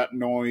hear that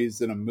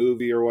noise in a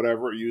movie or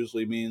whatever, it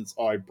usually means,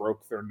 oh, I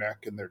broke their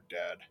neck and they're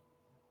dead.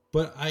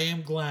 But I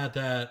am glad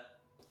that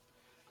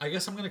I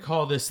guess I'm going to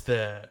call this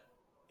the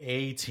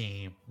A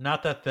team.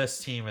 Not that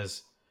this team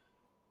is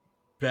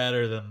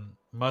better than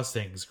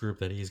Mustang's group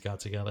that he's got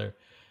together,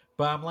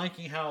 but I'm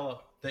liking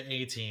how the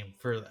A team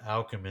for the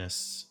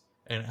alchemists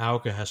and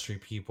alchemy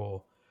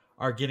people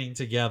are getting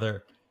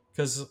together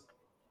because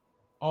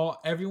all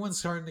everyone's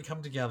starting to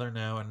come together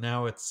now, and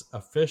now it's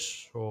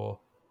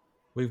official.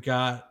 We've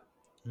got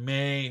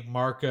May,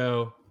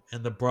 Marco,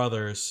 and the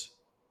brothers,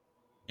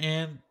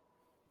 and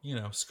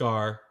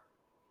Scar,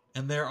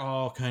 and they're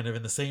all kind of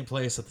in the same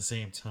place at the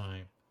same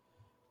time.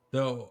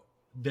 Though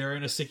they're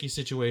in a sticky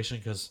situation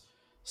because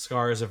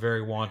Scar is a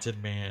very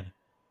wanted man,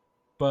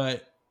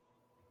 but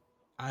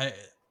I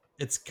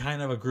it's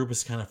kind of a group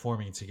is kind of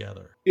forming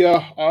together.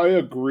 Yeah, I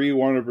agree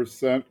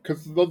 100%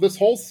 because this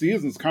whole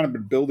season's kind of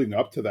been building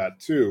up to that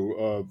too,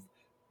 of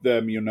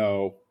them,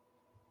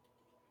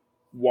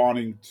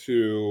 wanting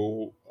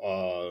to,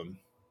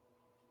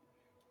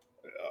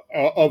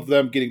 of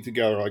them getting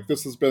together. Like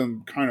this has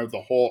been kind of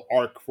the whole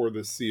arc for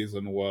this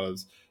season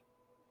was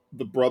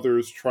the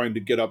brothers trying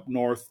to get up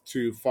north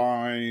to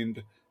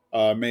find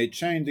Mei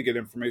Chang to get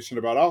information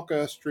about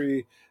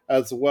alchemy,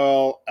 as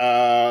well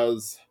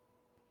as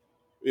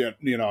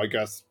I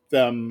guess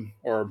them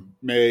or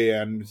May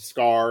and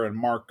Scar and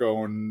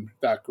Marco and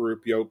that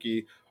group,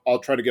 Yoki, all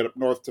try to get up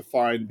north to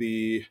find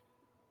the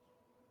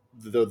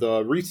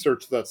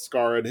research that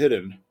Scar had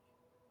hidden.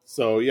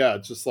 So yeah,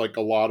 it's just like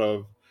a lot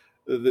of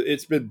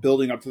it's been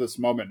building up to this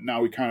moment.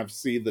 Now we kind of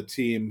see the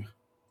team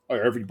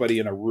or everybody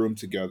in a room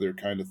together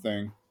kind of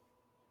thing.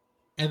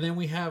 And then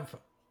we have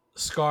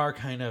Scar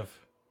kind of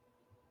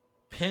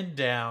pinned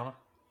down,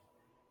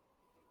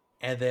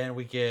 and then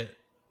we get,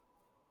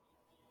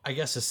 I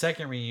guess, a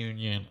second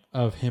reunion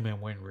of him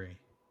and Winry.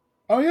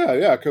 Oh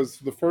yeah, because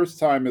the first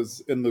time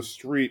is in the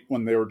street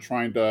when they were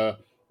trying to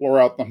lure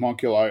out the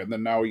homunculi, and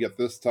then now we get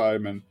this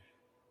time, and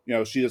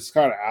she just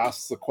kind of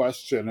asks the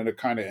question, and it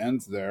kind of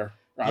ends there.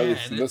 Or Yeah, at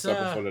least and in this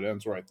episode, it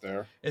ends right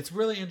there. It's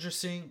really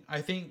interesting.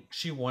 I think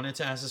she wanted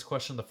to ask this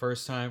question the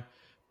first time,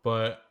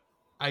 but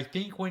I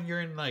think when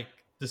you're in like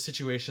the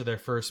situation of their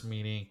first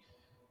meeting,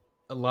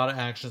 a lot of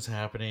actions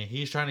happening.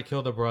 He's trying to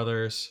kill the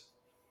brothers,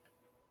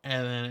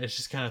 and then it's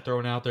just kind of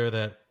thrown out there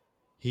that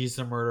he's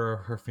the murderer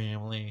of her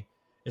family.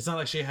 It's not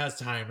like she has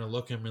time to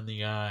look him in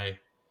the eye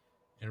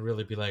and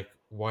really be like,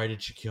 why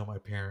did you kill my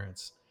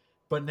parents?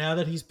 But now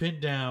that he's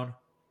pinned down,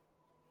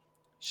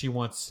 she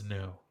wants to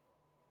know.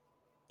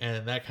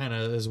 And that kind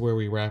of is where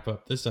we wrap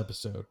up this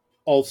episode.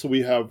 Also,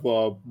 we have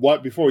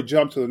what before we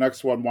jump to the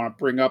next one, want to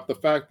bring up the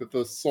fact that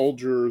the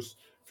soldiers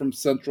from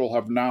Central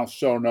have now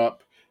shown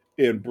up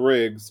in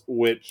Briggs,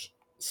 which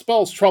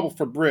spells trouble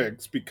for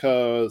Briggs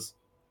because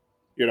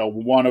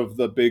one of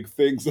the big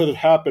things that had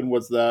happened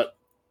was that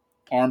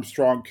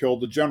Armstrong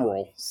killed the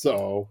general.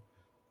 So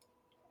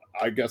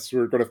I guess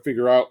we're going to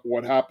figure out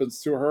what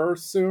happens to her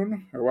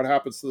soon, or what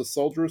happens to the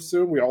soldiers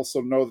soon. We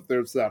also know that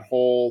there's that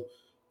whole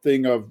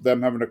thing of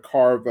them having to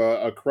carve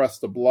a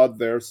crest of blood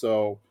there,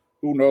 so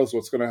who knows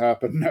what's going to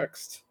happen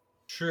next.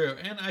 True,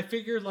 and I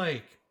figured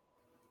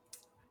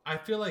I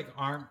feel like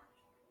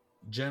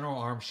General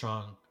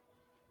Armstrong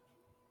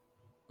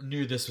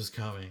knew this was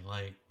coming.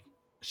 Like,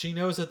 she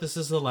knows that this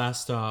is the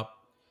last stop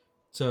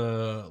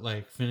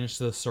to finish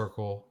the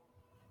circle,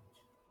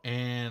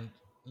 and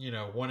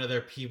one of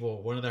their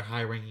people, one of their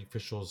high-ranking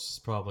officials,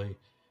 probably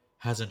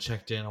hasn't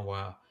checked in a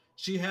while.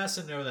 She has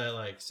to know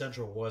that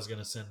Central was going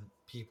to send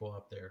people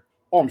up there.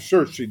 Oh, I'm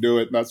sure she knew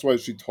it. That's why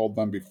she told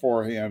them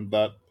beforehand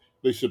that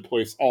they should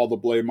place all the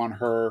blame on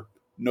her.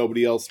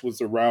 Nobody else was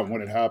around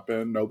when it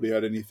happened. Nobody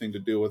had anything to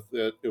do with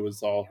it. It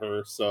was all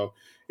her. So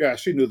yeah,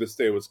 she knew this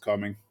day was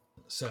coming.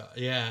 So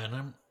yeah,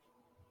 and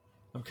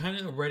I'm kind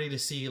of ready to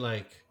see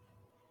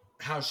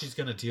how she's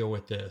going to deal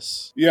with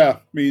this. Yeah,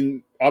 I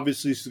mean,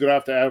 obviously she's going to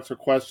have to answer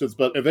questions,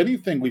 but if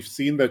anything, we've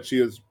seen that she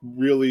is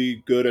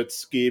really good at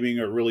scheming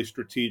or really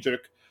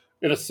strategic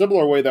in a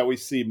similar way that we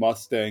see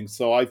Mustang.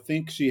 So I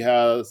think she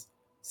has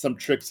some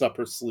tricks up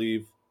her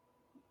sleeve.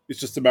 It's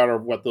just a matter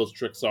of what those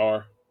tricks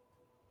are.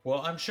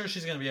 Well, I'm sure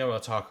she's going to be able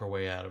to talk her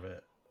way out of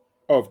it.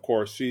 Oh, of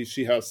course,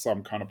 she has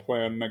some kind of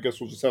plan, and I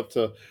guess we'll just have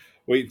to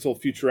wait until a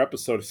future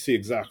episode to see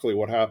exactly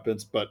what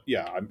happens. But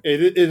yeah,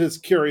 it is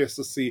curious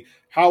to see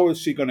how is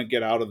she going to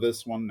get out of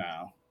this one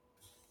now.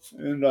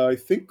 And I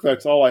think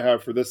that's all I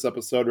have for this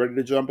episode. Ready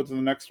to jump into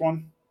the next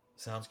one?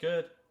 Sounds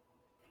good.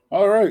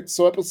 All right,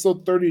 so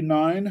episode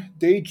 39,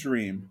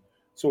 Daydream.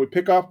 So we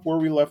pick up where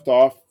we left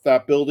off.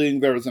 That building,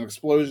 there was an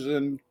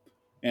explosion,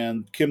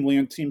 and Kimberly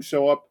and team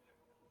show up.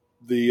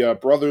 The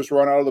brothers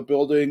run out of the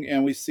building,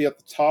 and we see at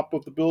the top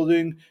of the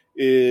building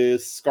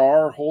is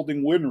Scar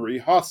holding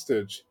Winry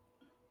hostage.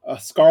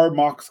 Scar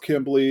mocks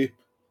Kimberly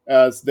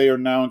as they are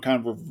now in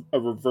kind of a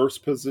reverse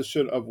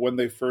position of when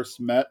they first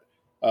met.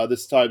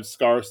 This time,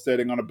 Scar is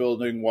standing on a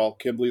building while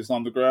Kimberly is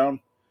on the ground.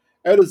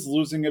 Ed is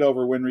losing it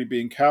over Winry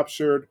being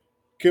captured.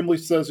 Kimberly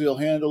says he'll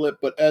handle it,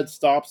 but Ed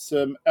stops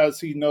him as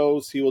he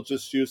knows he will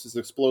just use his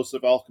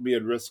explosive alchemy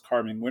and risk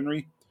harming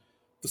Winry.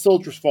 The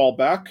soldiers fall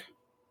back,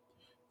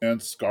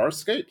 and Scar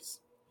escapes.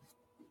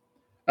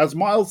 As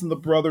Miles and the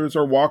brothers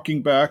are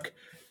walking back,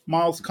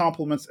 Miles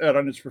compliments Ed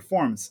on his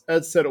performance.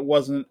 Ed said it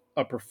wasn't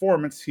a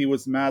performance, he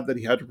was mad that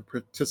he had to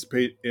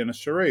participate in a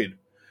charade.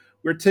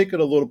 We're taken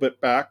a little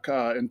bit back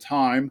in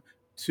time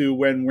to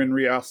when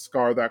Winry asks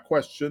Scar that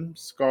question.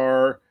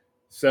 Scar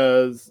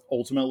says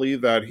ultimately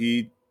that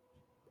he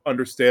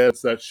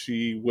understands that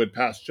she would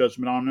pass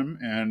judgment on him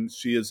and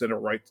she is in a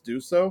right to do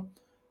so.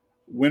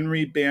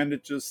 Winry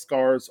bandages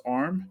Scar's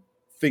arm,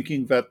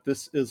 thinking that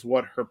this is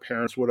what her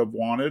parents would have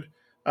wanted.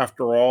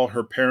 After all,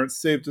 her parents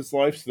saved his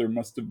life, so there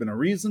must have been a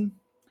reason.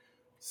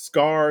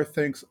 Scar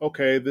thinks,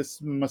 okay,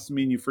 this must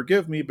mean you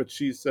forgive me, but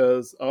she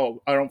says,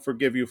 oh, I don't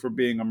forgive you for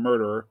being a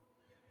murderer.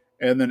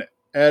 And then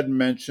Ed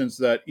mentions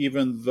that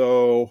even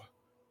though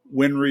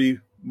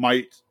Winry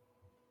might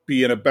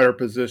be in a better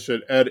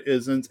position, Ed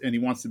isn't, and he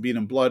wants to beat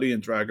him bloody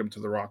and drag him to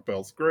the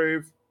Rockbell's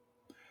grave.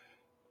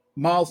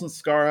 Miles and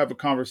Scar have a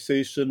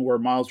conversation where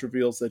Miles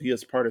reveals that he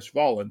is part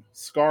Ishvalan.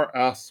 Scar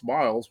asks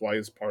Miles why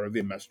he's part of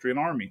the Amestrian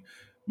army.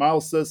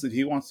 Miles says that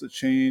he wants to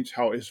change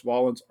how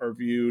Ishvalans are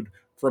viewed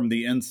from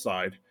the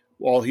inside.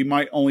 While he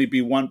might only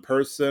be one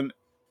person,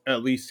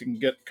 at least he can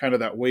get kind of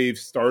that wave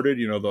started,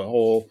 you know, the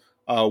whole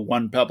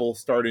one pebble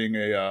starting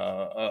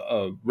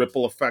a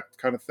ripple effect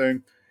kind of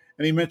thing.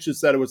 And he mentions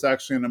that it was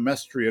actually an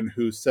Amestrian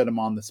who set him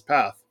on this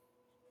path.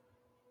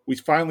 We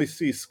finally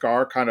see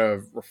Scar kind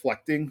of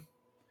reflecting,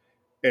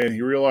 and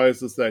he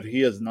realizes that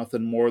he is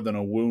nothing more than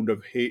a wound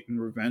of hate and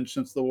revenge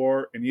since the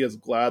war, and he is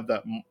glad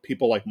that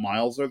people like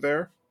Miles are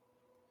there.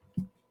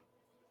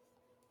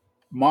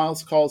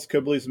 Miles calls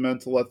Kibley's men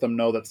to let them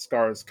know that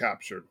Scar is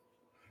captured.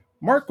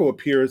 Marco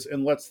appears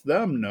and lets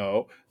them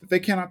know that they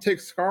cannot take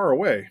Scar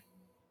away.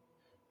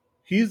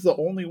 He's the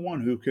only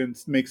one who can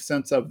make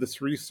sense of this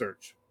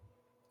research.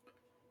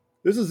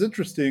 This is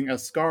interesting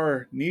as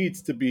Scar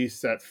needs to be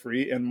set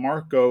free and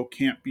Marco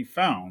can't be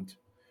found.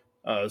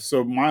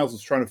 So Miles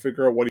is trying to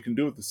figure out what he can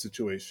do with the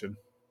situation.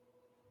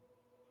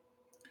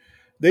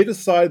 They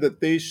decide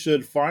that they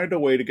should find a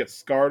way to get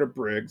Scar to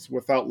Briggs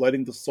without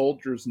letting the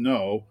soldiers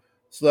know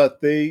so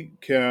that they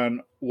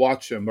can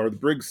watch him, or the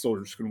Briggs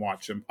soldiers can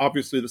watch him.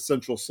 Obviously, the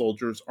Central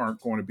soldiers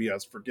aren't going to be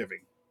as forgiving.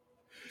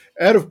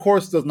 Ed, of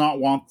course, does not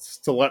want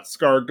to let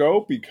Scar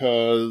go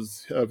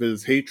because of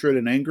his hatred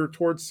and anger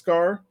towards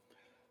Scar.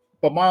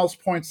 But Miles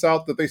points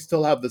out that they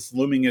still have this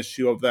looming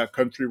issue of that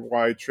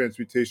countrywide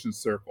transmutation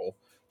circle.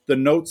 The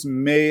notes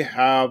may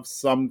have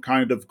some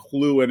kind of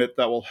clue in it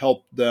that will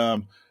help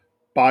them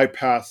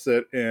bypass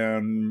it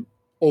and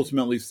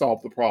ultimately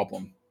solve the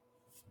problem.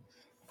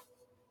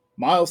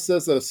 Miles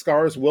says that if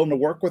Scar is willing to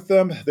work with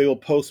them, they will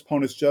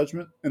postpone his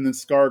judgment, and then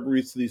Scar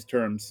agrees to these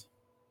terms.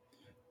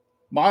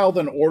 Miles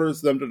then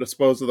orders them to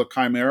dispose of the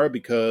Chimera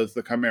because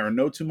the Chimera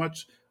know too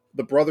much.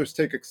 The brothers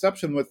take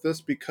exception with this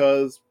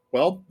because,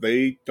 well,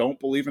 they don't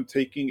believe in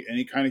taking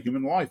any kind of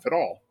human life at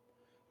all.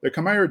 The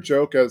Chimera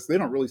joke as they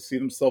don't really see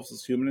themselves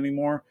as human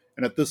anymore,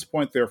 and at this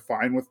point they're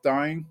fine with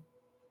dying.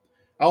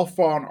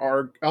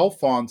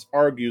 Alphonse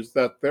argues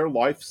that their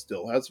life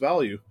still has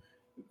value.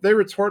 They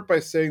retort by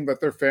saying that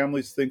their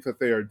families think that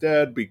they are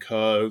dead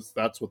because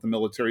that's what the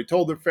military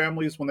told their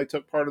families when they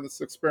took part of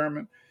this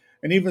experiment,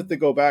 and even if they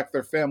go back,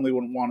 their family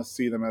wouldn't want to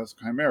see them as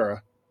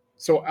Chimera.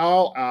 So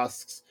Al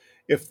asks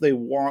if they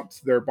want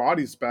their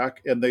bodies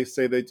back, and they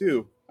say they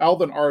do. Al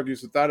then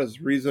argues that that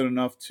is reason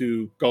enough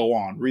to go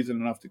on,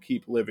 reason enough to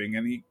keep living,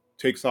 and he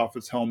takes off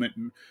his helmet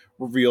and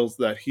reveals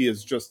that he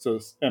is just an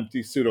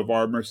empty suit of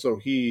armor, so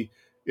he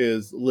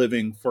is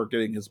living for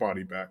getting his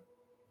body back.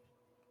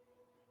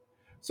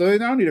 So they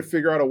now need to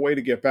figure out a way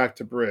to get back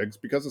to Briggs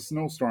because a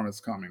snowstorm is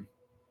coming.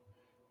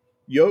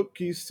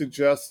 Yoki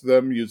suggests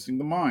them using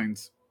the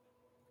mines.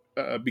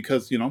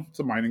 Because, it's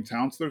a mining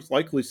town, so there's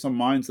likely some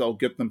mines that will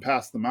get them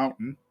past the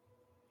mountain.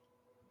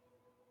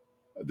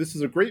 This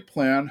is a great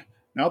plan.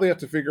 Now they have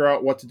to figure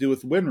out what to do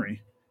with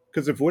Winry.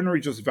 Because if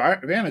Winry just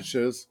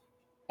vanishes,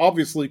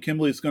 obviously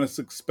Kimberly is going to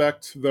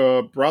suspect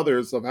the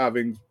brothers of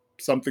having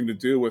something to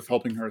do with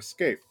helping her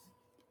escape.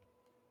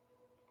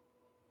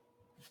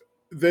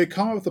 They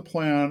come up with a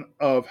plan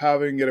of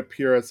having it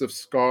appear as if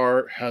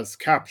Scar has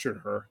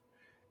captured her.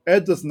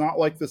 Ed does not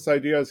like this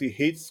idea as he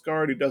hates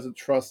Scar and he doesn't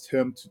trust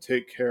him to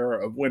take care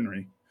of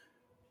Winry.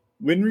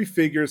 Winry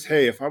figures,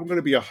 hey, if I'm going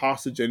to be a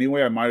hostage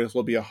anyway, I might as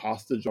well be a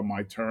hostage on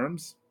my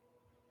terms.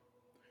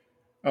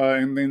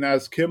 And then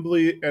as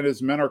Kimberly and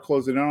his men are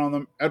closing in on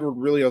them, Edward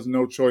really has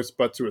no choice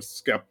but to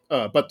accept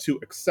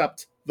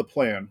the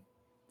plan.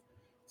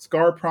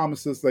 Scar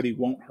promises that he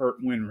won't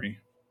hurt Winry.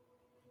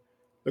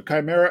 The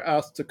Chimera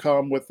asks to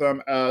come with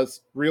them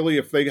as, really,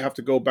 if they have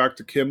to go back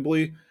to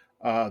Kimberly,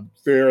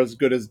 they're as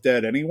good as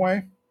dead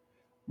anyway.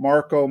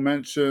 Marco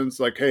mentions,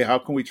 like, hey, how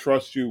can we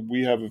trust you?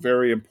 We have a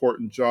very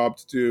important job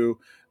to do.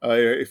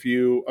 If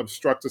you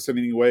obstruct us in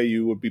any way,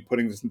 you would be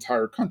putting this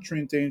entire country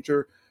in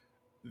danger.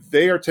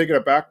 They are taken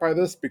aback by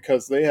this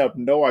because they have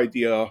no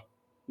idea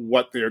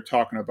what they're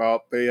talking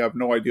about. They have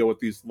no idea what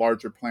these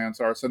larger plans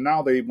are. So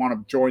now they want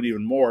to join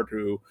even more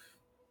to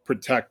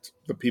protect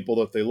the people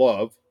that they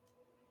love.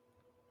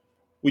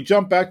 We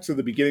jump back to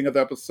the beginning of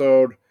the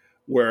episode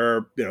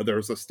where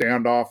there's a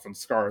standoff and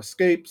Scar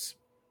escapes.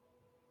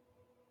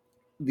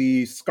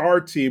 The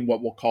Scar team,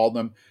 what we'll call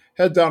them,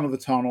 head down to the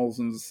tunnels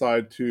and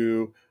decide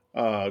to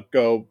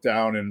go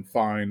down and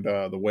find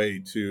the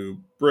way to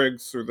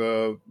Briggs through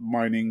the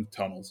mining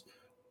tunnels.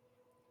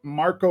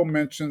 Marco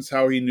mentions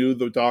how he knew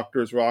the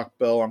doctors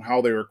Rockbell and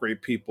how they were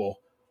great people.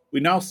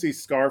 We now see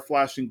Scar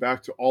flashing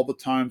back to all the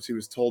times he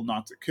was told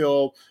not to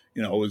kill.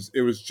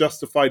 It was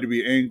justified to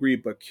be angry,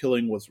 but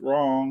killing was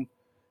wrong.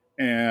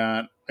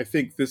 And I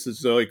think this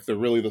is like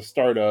the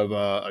start of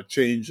a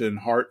change in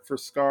heart for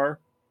Scar.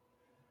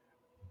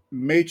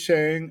 Mei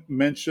Chang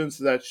mentions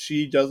that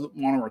she doesn't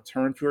want to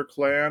return to her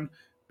clan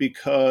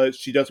because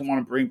she doesn't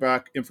want to bring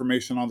back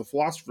information on the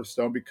Philosopher's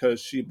Stone because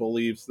she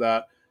believes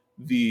that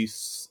the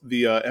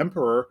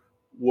Emperor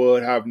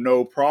would have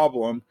no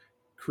problem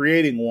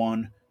creating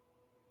one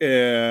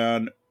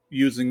and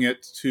using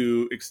it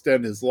to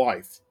extend his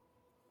life.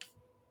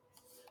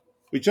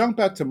 We jump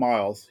back to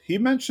Miles. He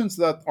mentions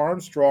that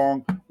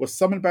Armstrong was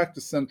summoned back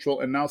to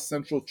Central and now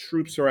Central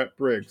troops are at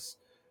Briggs.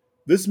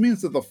 This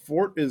means that the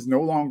fort is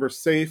no longer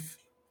safe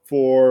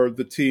for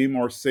the team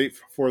or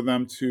safe for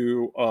them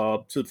to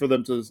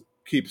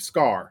keep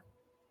Scar.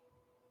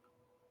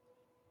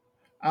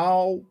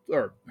 So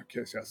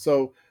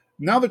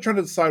now they're trying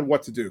to decide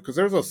what to do because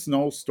there's a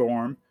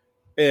snowstorm,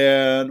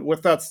 and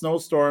with that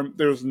snowstorm,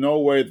 there's no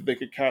way that they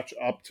could catch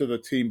up to the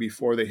team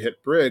before they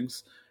hit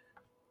Briggs.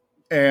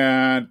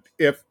 And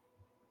if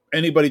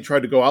anybody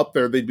tried to go out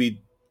there, they'd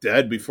be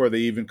dead before they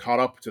even caught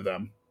up to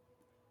them.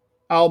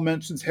 Al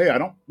mentions, hey, I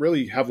don't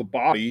really have a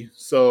body,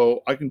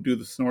 so I can do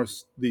the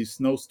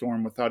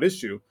snowstorm without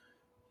issue.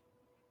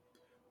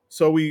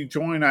 So we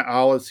join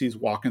Al as he's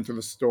walking through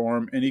the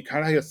storm, and he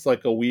kind of gets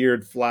like a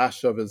weird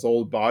flash of his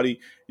old body,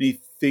 and he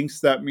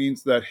thinks that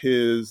means that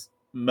his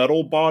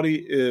metal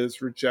body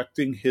is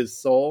rejecting his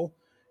soul.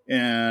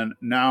 And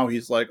now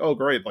he's like, oh,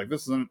 great, like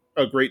this isn't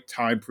a great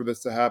time for this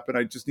to happen.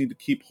 I just need to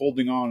keep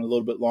holding on a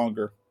little bit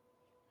longer.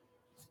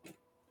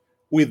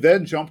 We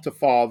then jump to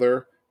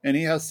Father, and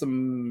he has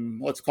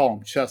some, let's call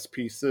them chess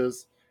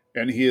pieces,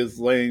 and he is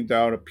laying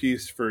down a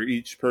piece for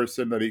each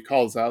person that he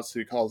calls out. So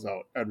he calls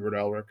out Edward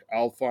Elric,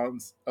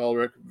 Alphonse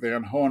Elric,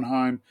 Van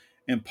Hohenheim,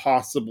 and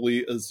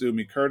possibly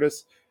Azumi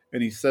Curtis.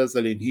 And he says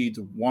that he needs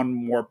one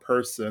more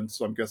person,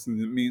 so I'm guessing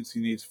it means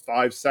he needs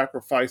 5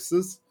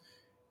 sacrifices.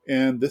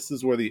 And this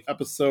is where the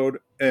episode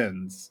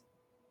ends.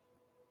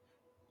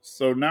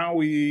 So now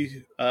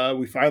we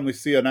finally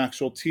see an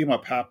actual team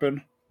up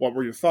happen. What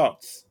were your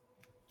thoughts?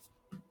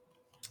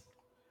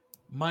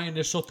 My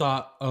initial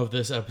thought of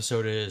this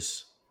episode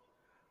is,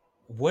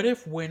 what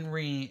if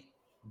Winry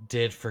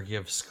did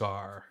forgive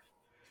Scar?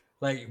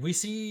 Like, we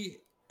see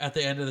at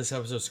the end of this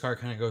episode, Scar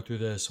kind of go through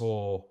this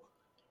whole,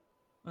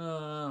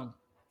 I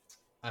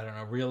don't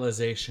know,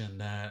 realization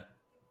that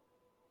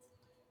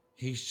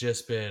he's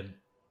just been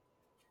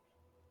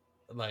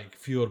like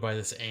fueled by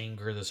this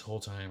anger this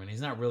whole time, and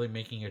he's not really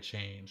making a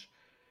change.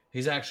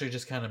 He's actually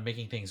just kind of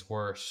making things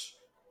worse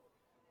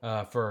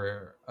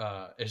for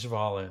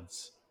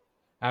Ishvalans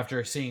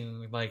after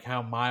seeing like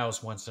how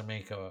Miles wants to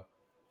make a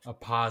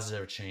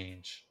positive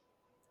change.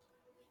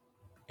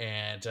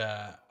 And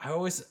I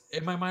always,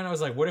 in my mind, I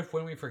was like, what if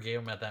when we forgave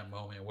him at that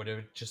moment, would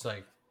it just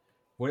like,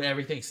 would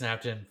everything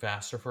snapped in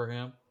faster for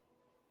him?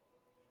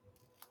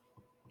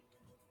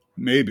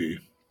 Maybe.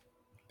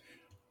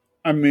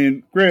 I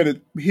mean,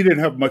 granted, he didn't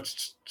have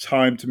much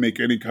time to make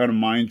any kind of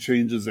mind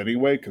changes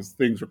anyway, because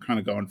things were kind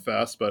of going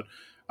fast. But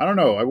I don't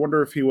know. I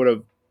wonder if he would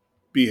have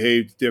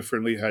behaved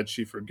differently had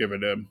she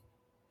forgiven him.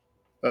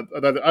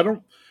 I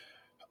don't.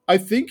 I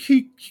think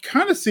he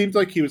kind of seems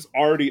like he was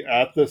already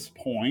at this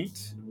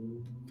point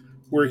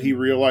where he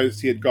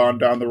realized he had gone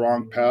down the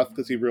wrong path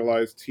because he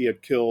realized he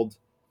had killed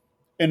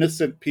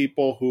innocent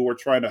people who were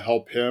trying to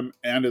help him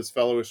and his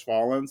fellow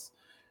Ishvalans.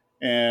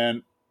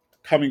 And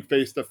coming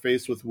face to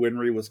face with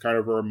Winry was kind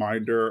of a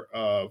reminder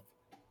of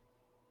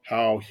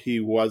how he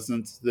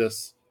wasn't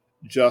this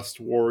just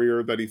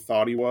warrior that he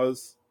thought he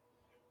was.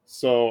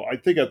 So I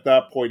think at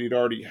that point he'd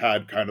already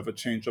had kind of a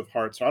change of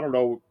heart. So I don't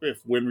know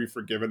if Winry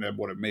forgiven him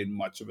would have made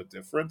much of a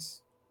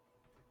difference.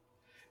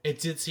 It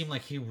did seem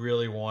like he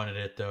really wanted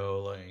it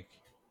though. Like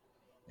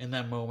in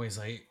that moment, he's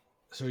like,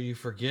 "So you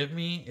forgive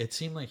me?" It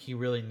seemed like he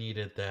really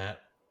needed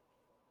that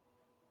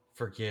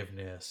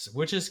forgiveness,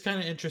 which is kind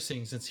of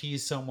interesting since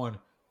he's someone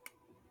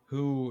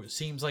who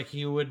seems like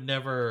he would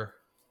never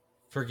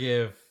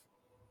forgive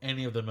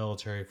any of the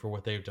military for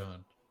what they've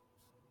done.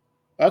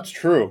 That's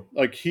true.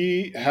 Like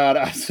he had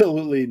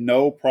absolutely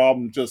no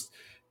problem just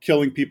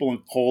killing people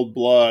in cold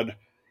blood.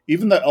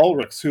 Even the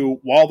Elrics, who,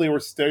 while they were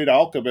state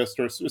alchemists,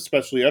 or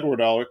especially Edward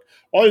Elric,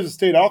 while he was a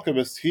state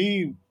alchemist,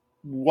 he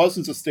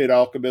wasn't a state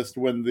alchemist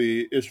when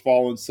the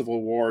Ishvalan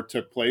Civil War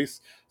took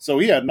place. So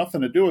he had nothing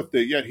to do with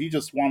it, yet he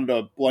just wanted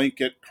to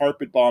blanket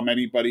carpet bomb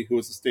anybody who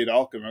was a state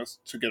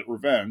alchemist to get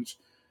revenge.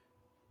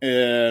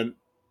 And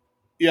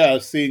yeah,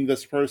 seeing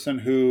this person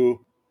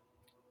who,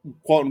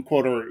 quote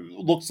unquote, or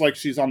looks like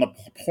she's on the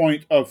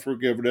point of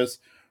forgiveness,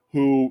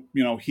 who,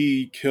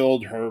 he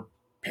killed her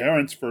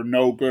parents for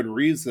no good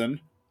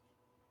reason.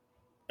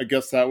 I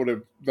guess that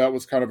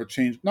was kind of a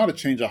change, not a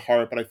change of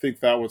heart, but I think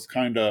that was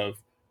kind of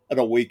an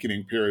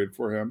awakening period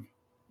for him.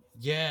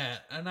 Yeah,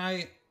 and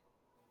I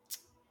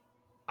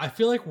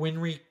feel like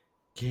Winry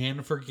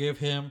can forgive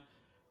him,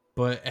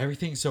 but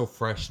everything's so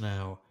fresh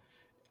now.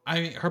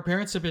 Her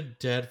parents have been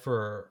dead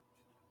for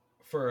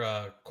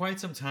quite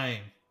some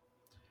time,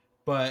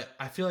 but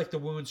I feel like the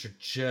wounds are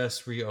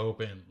just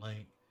reopened.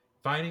 Like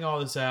finding all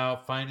this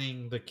out,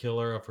 finding the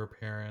killer of her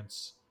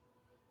parents,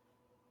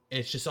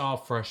 it's just all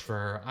fresh for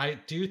her. I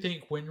do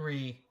think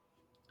Winry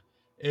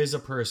is a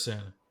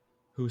person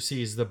who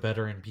sees the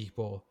better in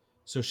people,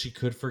 so she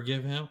could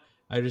forgive him.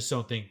 I just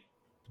don't think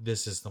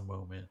this is the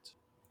moment.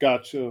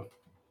 Gotcha.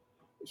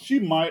 She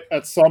might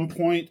at some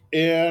point,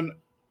 and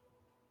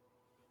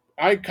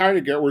I kind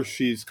of get where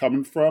she's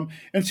coming from.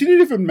 And she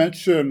didn't even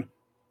mention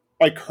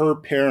like her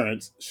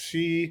parents.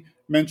 She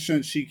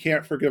mentioned she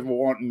can't forgive a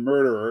wanton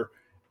murderer.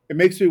 It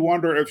makes me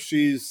wonder if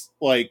she's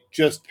like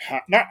just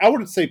not. I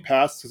wouldn't say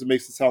past because it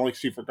makes it sound like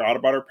she forgot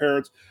about her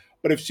parents,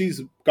 but if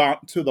she's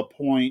gotten to the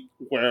point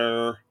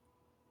where,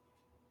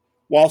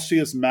 while she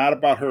is mad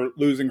about her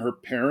losing her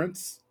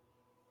parents,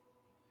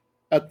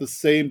 at the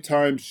same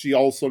time she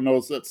also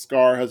knows that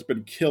Scar has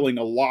been killing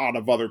a lot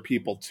of other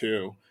people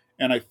too,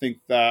 and I think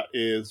that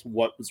is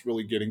what was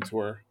really getting to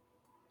her.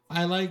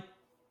 I like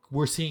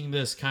we're seeing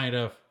this kind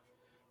of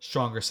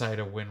stronger side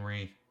of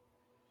Winry.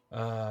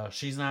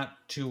 She's not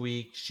too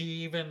weak. She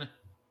even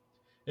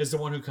is the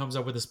one who comes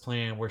up with this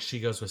plan where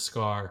she goes with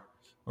Scar,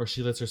 or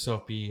she lets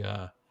herself be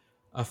a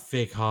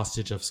fake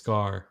hostage of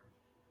Scar.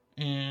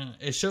 And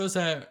it shows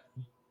that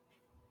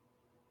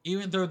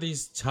even though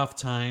these tough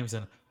times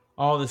and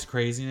all this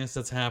craziness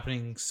that's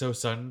happening so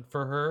sudden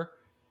for her,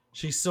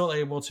 she's still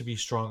able to be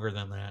stronger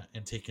than that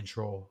and take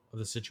control of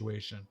the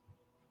situation.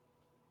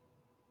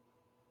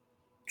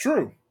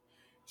 True.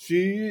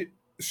 She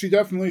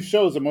definitely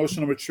shows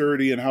emotional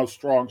maturity and how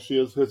strong she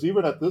is, because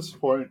even at this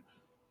point,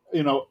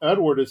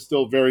 Edward is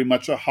still very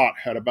much a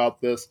hothead about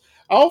this.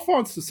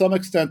 Alphonse to some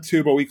extent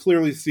too, but we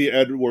clearly see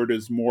Edward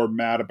is more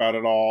mad about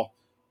it all,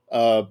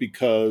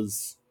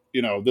 because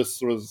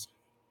this was,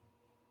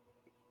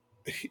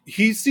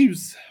 he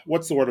seems,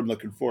 what's the word I'm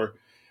looking for?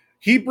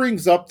 He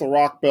brings up the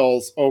Rock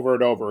Bells over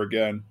and over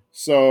again.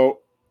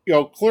 So,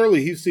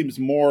 clearly he seems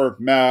more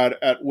mad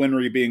at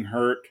Winry being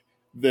hurt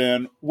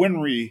than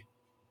Winry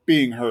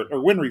being hurt, or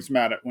Winry's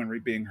mad at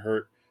Winry being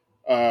hurt.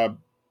 Uh,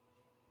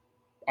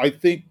 I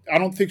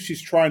don't think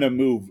she's trying to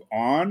move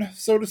on,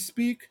 so to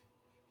speak.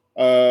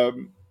 Or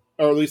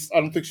at least I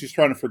don't think she's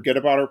trying to forget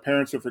about her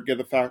parents or forget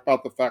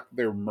about the fact that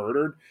they were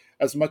murdered,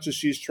 as much as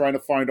she's trying to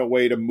find a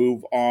way to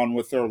move on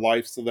with her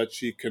life so that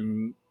she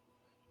can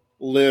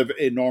live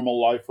a normal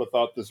life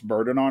without this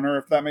burden on her,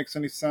 if that makes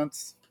any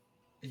sense.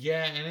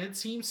 Yeah, and it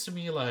seems to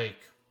me like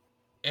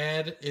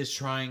Ed is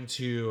trying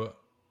to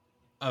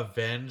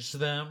avenge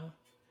them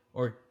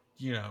or,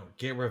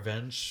 get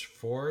revenge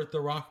for the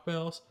Rock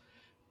Bells,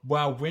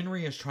 while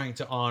Winry is trying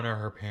to honor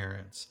her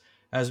parents.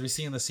 As we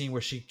see in the scene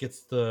where she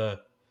gets the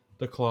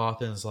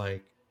cloth and is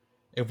like,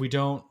 if we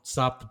don't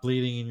stop the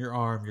bleeding in your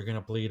arm, you're going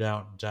to bleed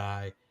out and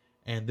die.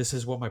 And this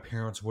is what my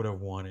parents would have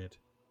wanted.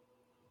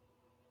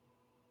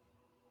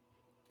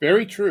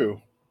 Very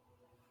true.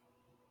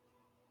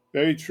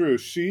 Very true.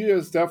 She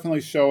is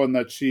definitely showing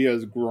that she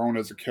has grown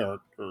as a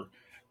character.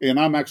 And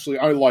I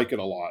like it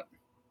a lot.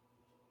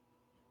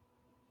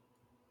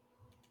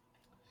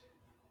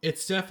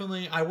 It's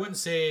definitely, I wouldn't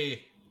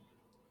say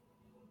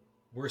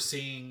we're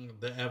seeing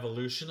the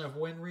evolution of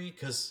Winry,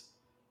 because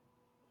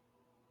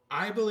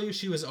I believe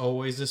she was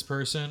always this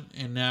person,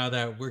 and now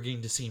that we're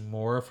getting to see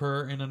more of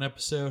her in an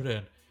episode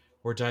and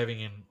we're diving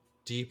in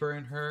deeper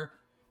in her,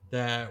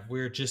 that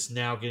we're just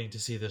now getting to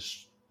see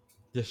this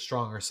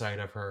stronger side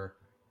of her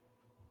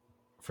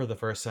for the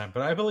first time.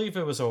 But I believe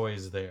it was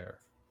always there.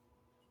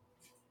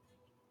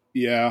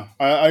 Yeah,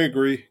 I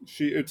agree.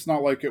 It's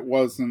not like it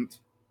wasn't.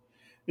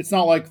 It's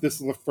not like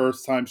this is the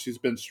first time she's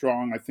been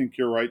strong. I think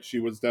you're right. She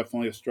was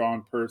definitely a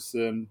strong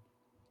person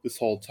this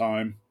whole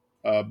time.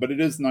 But it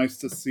is nice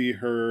to see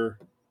her.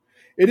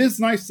 It is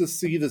nice to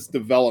see this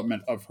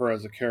development of her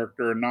as a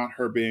character, and not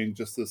her being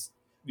just this,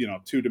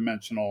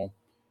 two-dimensional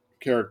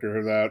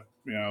character that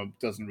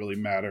doesn't really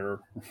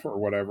matter or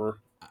whatever.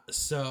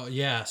 So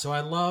yeah, so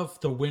I love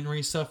the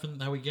Winry stuff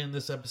that we get in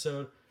this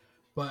episode,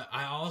 but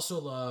I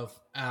also love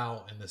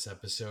Al in this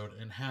episode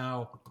and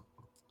how,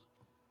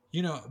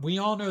 we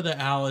all know that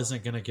Al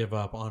isn't going to give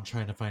up on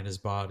trying to find his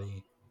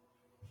body.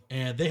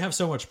 And they have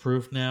so much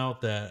proof now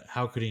that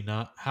how could he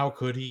not? How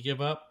could he give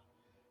up?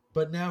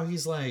 But now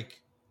he's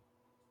like,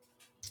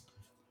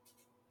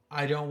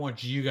 I don't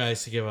want you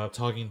guys to give up.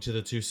 Talking to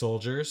the two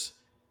soldiers,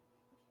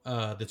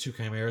 the two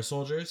Chimera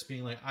soldiers,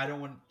 being like, I don't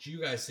want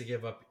you guys to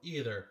give up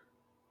either.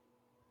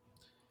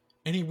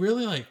 And he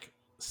really like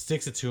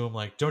sticks it to him,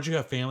 like, don't you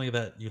have family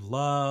that you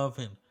love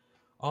and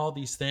all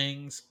these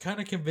things? Kind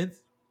of convinced.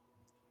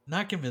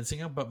 not convincing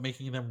them, but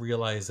making them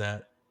realize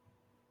that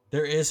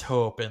there is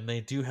hope and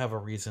they do have a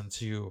reason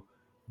to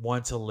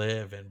want to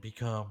live and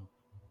become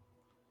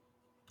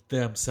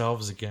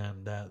themselves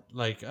again. That,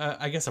 like,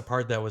 I guess a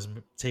part that was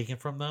taken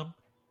from them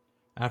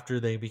after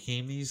they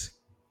became these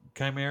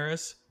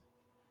chimeras.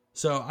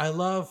 So I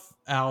love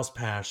Al's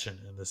passion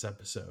in this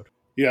episode.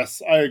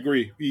 Yes, I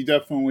agree. You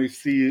definitely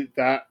see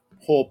that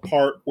whole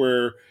part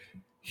where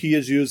he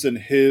is using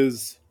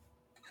his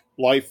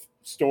life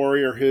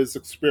story or his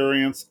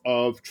experience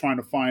of trying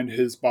to find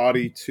his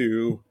body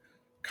to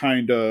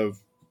kind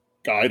of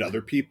guide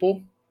other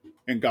people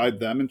and guide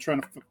them in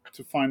trying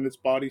to find his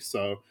body.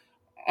 So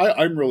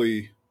I'm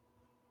really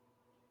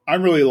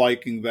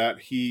liking that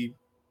he,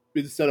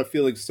 instead of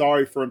feeling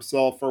sorry for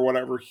himself or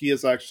whatever, he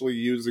is actually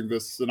using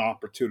this as an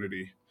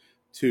opportunity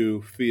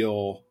to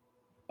feel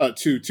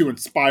to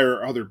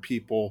inspire other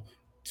people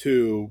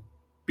to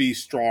be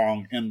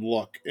strong and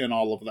look and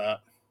all of that.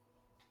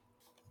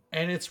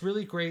 And it's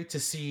really great to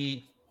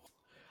see.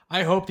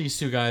 I hope these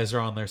two guys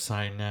are on their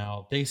side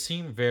now. They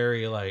seem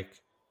very like,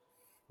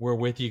 we're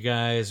with you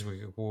guys,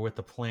 we're with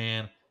the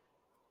plan.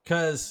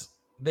 Because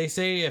they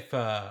say if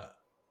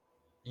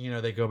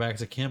they go back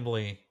to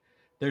Kimberly,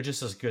 they're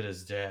just as good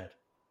as dead.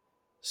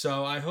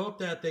 So I hope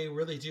that they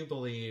really do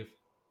believe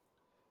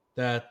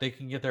that they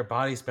can get their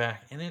bodies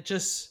back. And it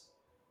just,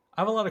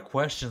 I have a lot of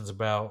questions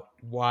about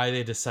why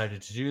they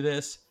decided to do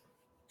this,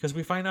 because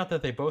we find out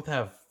that they both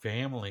have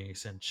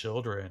families and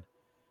children.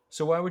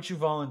 So why would you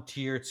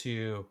volunteer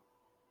to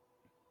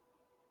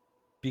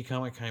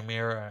become a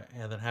chimera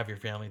and then have your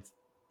family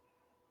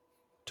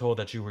told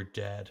that you were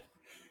dead?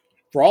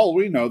 For all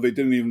we know, they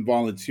didn't even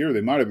volunteer.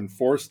 They might have been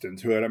forced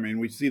into it. I mean,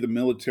 we see the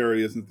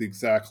military isn't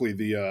exactly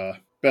the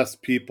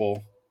best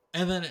people.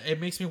 And then it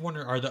makes me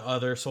wonder, are the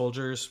other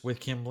soldiers with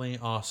Kimberly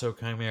also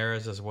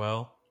chimeras as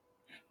well?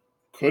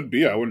 Could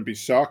be. I wouldn't be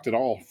shocked at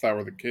all if that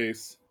were the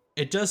case.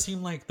 It does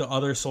seem like the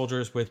other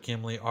soldiers with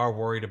Kimberly are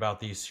worried about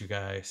these two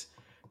guys.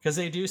 Because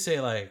they do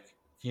say, like,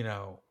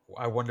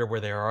 I wonder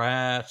where they are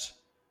at.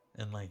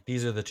 And, like,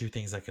 these are the two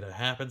things that could have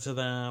happened to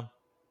them.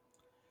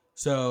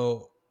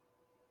 So,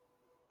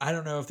 I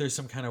don't know if there's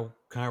some kind of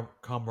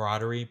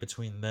camaraderie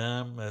between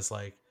them as,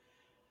 like,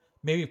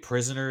 maybe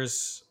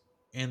prisoners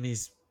in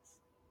these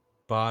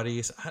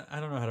bodies. I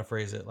don't know how to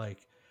phrase it. Like,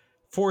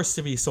 forced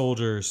to be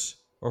soldiers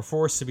or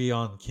forced to be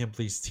on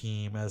Kimberly's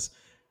team as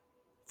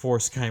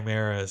forced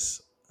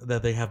chimeras,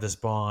 that they have this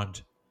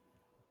bond.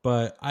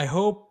 But I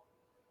hope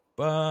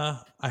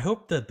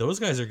that those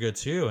guys are good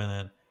too, and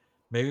then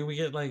maybe we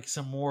get like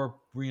some more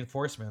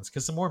reinforcements,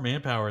 because the more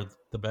manpower,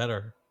 the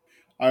better.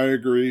 I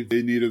agree.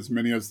 They need as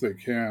many as they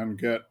can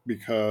get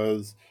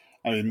because,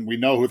 I mean, we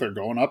know who they're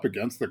going up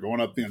against. They're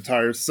going up the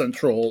entire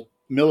central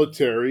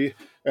military,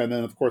 and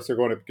then of course they're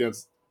going up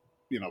against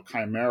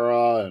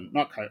Chimera and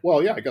not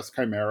well, yeah, I guess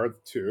Chimera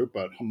too,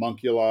 but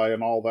homunculi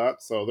and all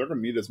that. So they're going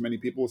to need as many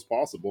people as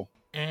possible.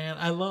 And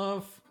I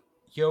love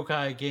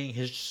Yokai getting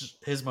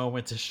his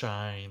moment to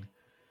shine.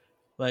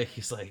 Like,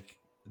 he's like,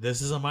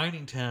 this is a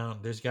mining town.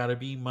 There's got to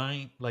be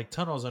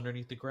tunnels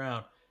underneath the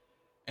ground.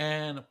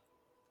 And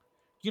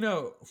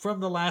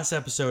from the last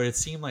episode, it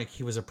seemed like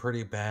he was a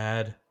pretty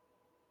bad.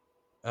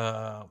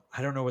 I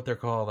don't know what they're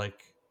called.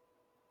 Like,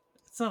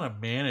 it's not a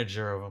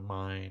manager of a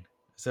mine.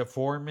 Is that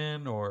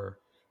foreman or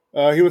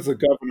He was the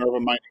governor of a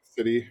mining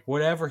city.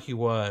 whatever he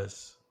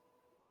was?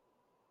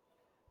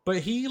 But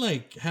he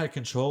like had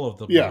control of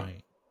the Yeah,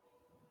 mine,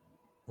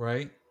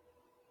 right?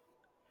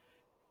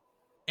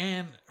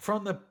 And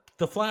from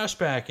the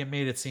flashback, it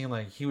made it seem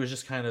like he was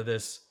just kind of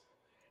this.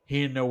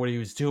 He didn't know what he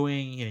was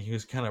doing, and he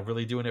was kind of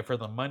really doing it for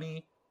the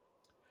money.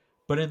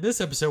 But in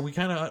this episode, we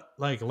kind of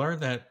like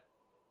learned that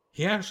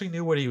he actually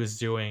knew what he was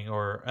doing,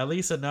 or at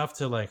least enough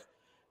to like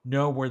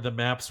know where the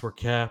maps were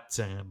kept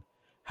and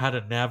how to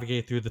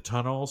navigate through the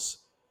tunnels.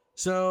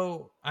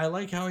 So I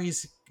like how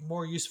he's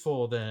more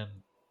useful than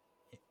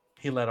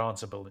he led on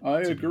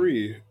I to be.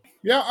 agree.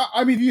 Yeah,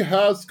 I mean, he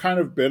has kind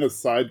of been a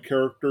side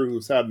character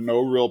who's had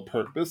no real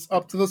purpose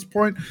up to this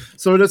point.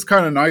 So it is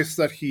kind of nice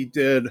that he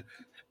did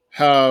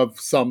have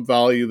some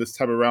value this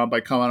time around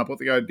by coming up with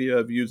the idea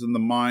of using the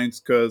mines.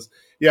 Because,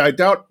 yeah, I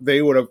doubt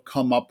they would have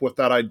come up with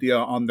that idea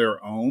on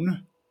their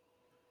own.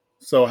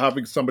 So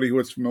having somebody who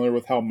is familiar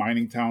with how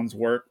mining towns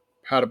work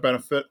had a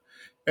benefit.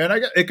 And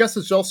I guess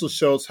it also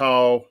shows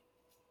how,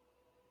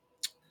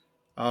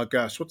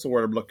 gosh, what's the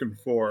word I'm looking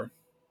for?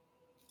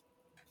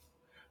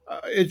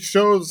 It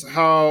shows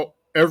how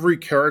every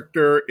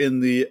character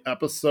in the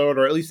episode,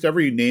 or at least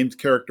every named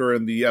character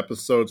in the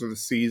episodes or the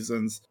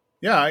seasons,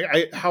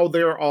 yeah, how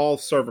they're all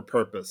serve a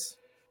purpose.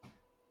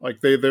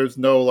 Like there's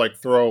no like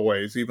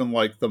throwaways. Even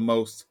like the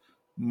most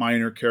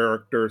minor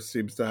character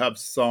seems to have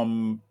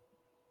some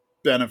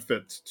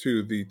benefit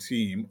to the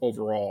team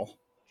overall.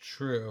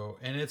 True,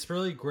 and it's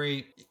really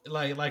great.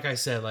 Like I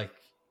said, like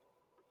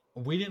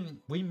we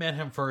met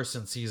him first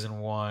in season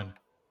 1,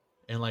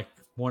 in like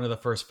one of the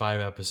first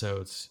 5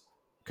 episodes,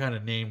 kind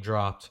of name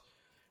dropped,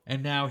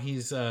 and now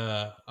he's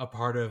a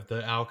part of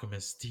the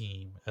Alchemist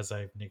team, as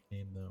I've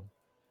nicknamed them.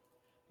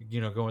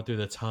 Going through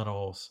the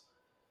tunnels.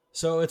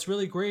 So it's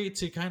really great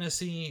to kind of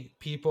see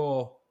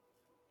people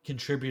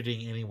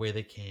contributing any way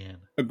they can.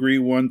 Agree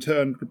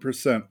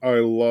 100%. I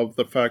love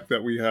the fact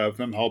that we have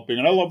him helping,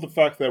 and I love the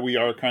fact that we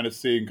are kind of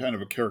seeing kind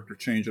of a character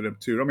change in him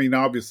too. I mean,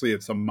 obviously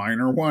it's a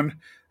minor one.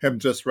 Him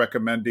just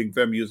recommending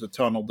them use a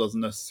tunnel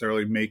doesn't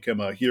necessarily make him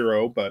a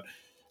hero, but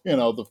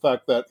the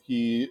fact that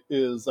he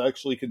is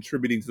actually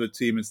contributing to the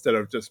team instead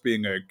of just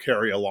being a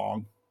carry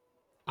along.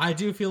 I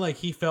do feel like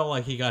he felt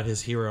like he got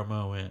his hero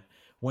moment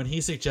when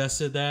he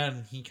suggested that,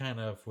 and he kind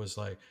of was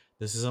like,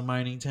 "This is a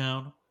mining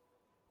town,"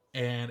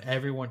 and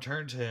everyone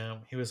turned to him.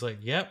 He was like,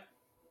 "Yep,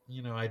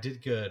 I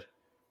did good."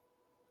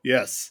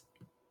 Yes.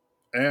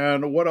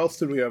 And what else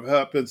did we have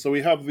happen? So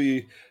we have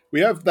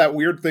that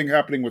weird thing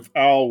happening with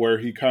Al where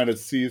he kind of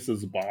sees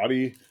his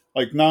body,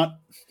 like not.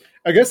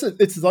 I guess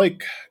it's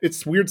like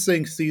it's weird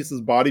saying sees his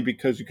body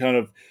because you kind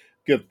of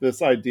get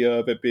this idea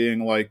of it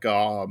being like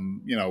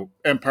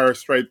Empire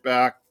Strike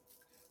Back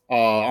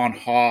on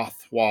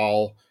Hoth,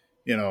 while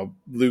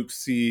Luke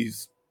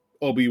sees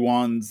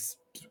Obi-Wan's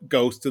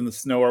ghost in the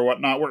snow or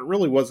whatnot. Where it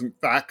really wasn't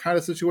that kind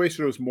of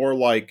situation. It was more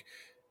like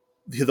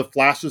the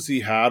flashes he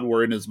had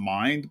were in his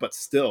mind, but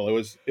still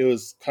it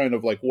was kind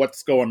of like,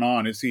 what's going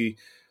on? Is he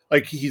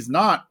like, he's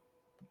not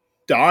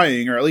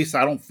dying, or at least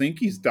I don't think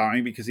he's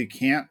dying, because he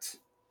can't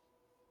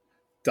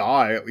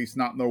die, at least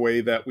not in the way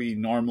that we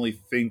normally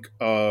think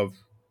of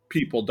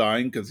people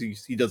dying, because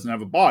he doesn't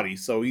have a body,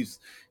 so he's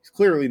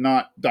clearly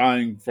not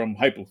dying from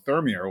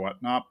hypothermia or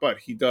whatnot, but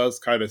he does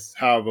kind of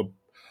have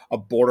a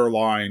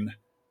borderline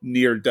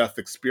near death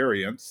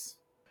experience.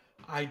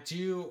 I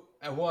do.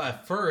 Well,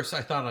 at first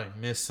I thought I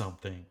missed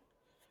something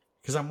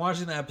because I'm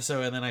watching the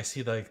episode and then I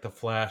see like the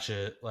flash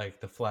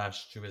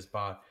to his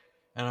body,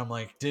 and I'm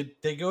like, did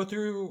they go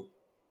through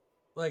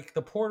like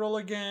the portal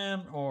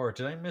again, or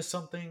did I miss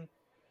something?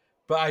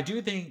 But I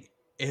do think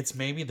it's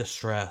maybe the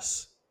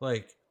stress.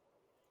 Like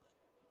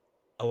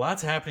a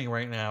lot's happening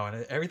right now,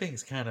 and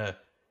everything's kind of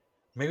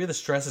maybe the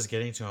stress is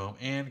getting to him,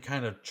 and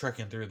kind of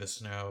trekking through the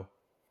snow.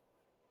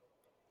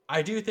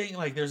 I do think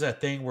like there's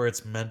that thing where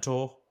it's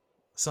mental.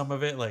 Some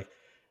of it, like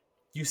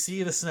you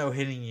see the snow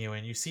hitting you,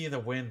 and you see the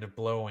wind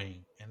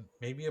blowing, and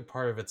maybe a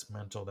part of it's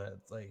mental that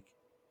like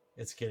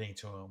it's getting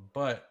to him.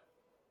 But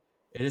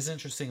it is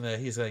interesting that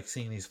he's like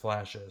seeing these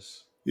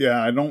flashes.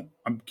 Yeah,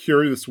 I'm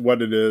curious what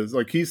it is.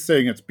 Like, he's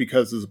saying it's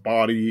because his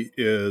body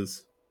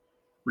is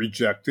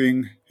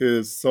rejecting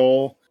his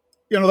soul.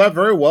 That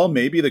very well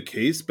may be the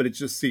case, but it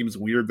just seems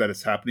weird that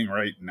it's happening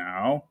right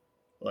now,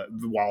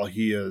 while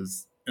he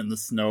is in the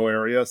snow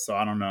area. So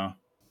I don't know.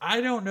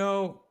 I don't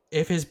know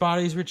if his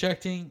body's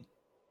rejecting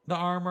the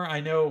armor.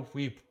 I know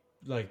we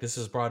like this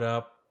is brought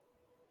up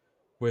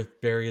with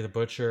Barry the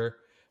Butcher,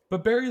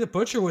 but Barry the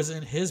Butcher was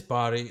in his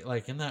body,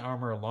 like in that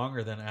armor,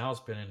 longer than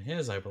Al's been in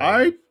his, I believe.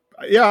 I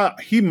Yeah,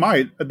 he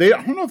might. I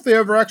don't know if they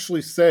ever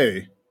actually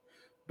say,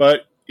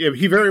 but yeah,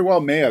 he very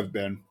well may have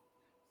been,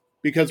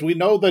 because we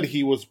know that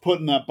he was put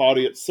in that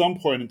body at some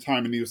point in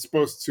time, and he was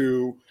supposed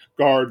to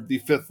guard the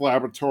fifth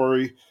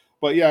laboratory.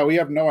 But yeah, we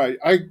have no.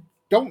 I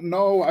don't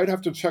know. I'd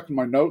have to check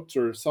my notes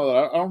or so.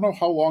 I don't know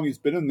how long he's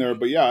been in there,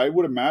 but yeah, I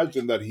would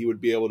imagine that he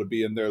would be able to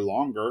be in there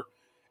longer.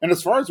 And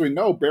as far as we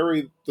know,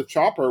 Barry the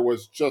Chopper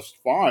was just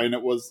fine.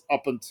 It was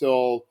up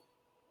until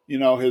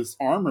his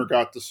armor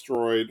got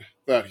destroyed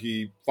that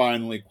he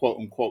finally, quote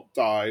unquote,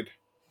 died.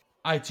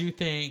 I do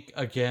think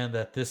again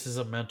that this is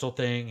a mental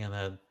thing, and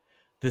that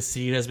the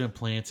seed has been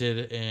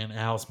planted in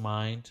Al's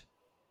mind,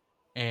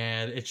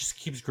 and it just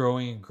keeps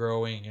growing and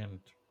growing. And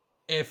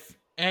if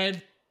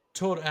Ed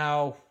told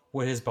Al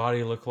what his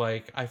body looked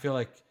like, I feel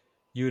like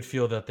you would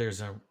feel that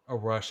there's a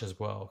rush as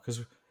well,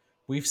 because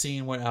we've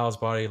seen what Al's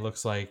body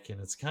looks like, and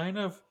it's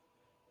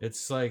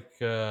like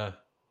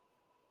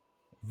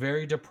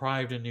very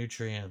deprived in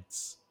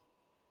nutrients.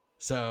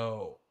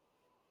 So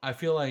I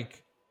feel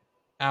like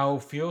Al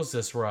feels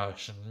this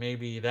rush, and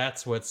maybe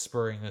that's what's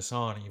spurring this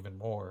on even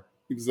more.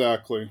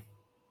 Exactly.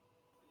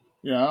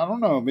 Yeah, I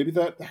don't know. Maybe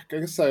that. I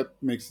guess that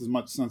makes as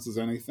much sense as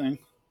anything.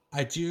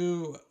 I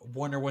do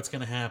wonder what's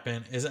going to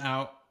happen. Is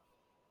Al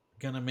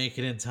going to make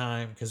it in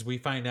time? Because we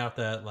find out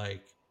that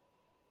like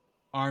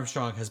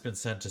Armstrong has been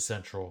sent to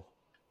Central,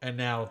 and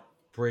now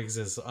Briggs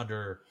is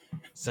under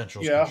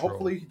Central's Yeah, control.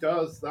 hopefully he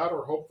does that,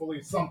 or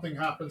hopefully something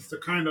happens to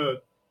kind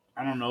of,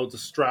 I don't know,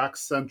 distract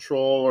Central,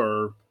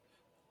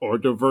 or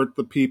divert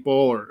the people,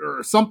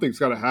 or something's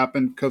got to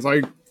happen, because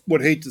I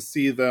would hate to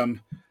see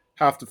them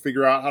have to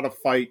figure out how to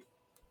fight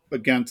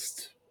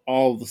against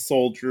all of the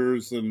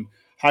soldiers and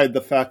hide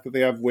the fact that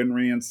they have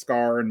Winry and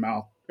Scar and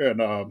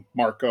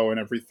Marco and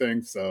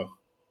everything. So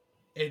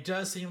It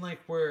does seem like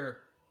we're.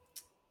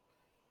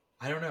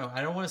 I don't know.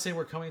 I don't want to say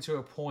we're coming to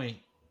a point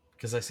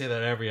because I say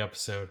that every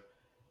episode,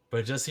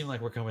 but it does seem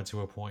like we're coming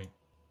to a point.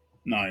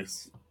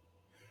 nice.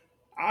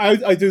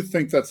 I do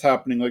think that's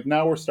happening. Like,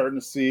 now we're starting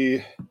to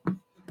see.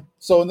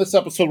 So in this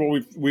episode,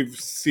 what we've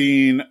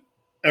seen,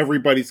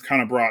 everybody's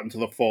kind of brought into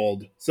the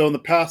fold. So in the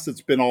past, it's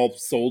been all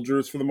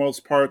soldiers for the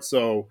most part.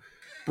 So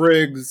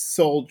Briggs,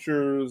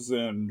 soldiers,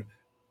 and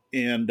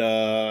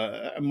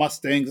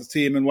Mustang's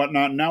team and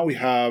whatnot. Now we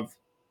have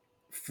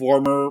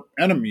former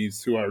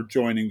enemies who are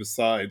joining the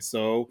side.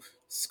 So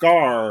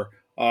Scar,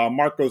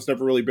 Marco's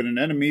never really been an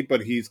enemy,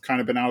 but he's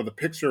kind of been out of the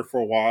picture for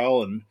a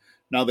while, and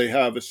now they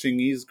have a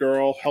Shingese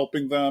girl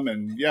helping them,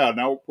 and yeah,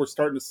 now we're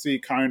starting to see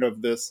kind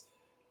of this.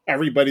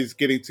 Everybody's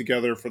getting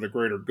together for the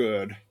greater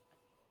good.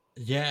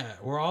 Yeah,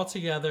 we're all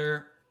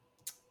together.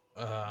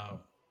 Uh,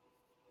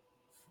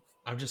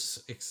 I'm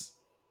just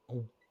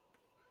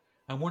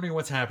I'm wondering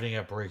what's happening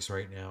at Briggs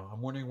right now.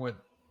 I'm wondering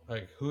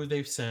who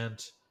they've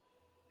sent,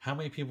 how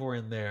many people are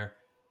in there.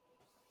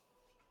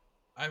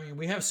 I mean,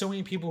 we have so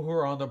many people who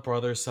are on the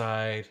brother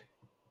side.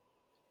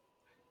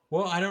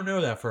 Well, I don't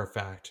know that for a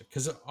fact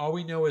because all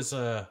we know is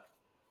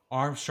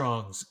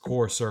Armstrong's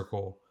core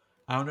circle.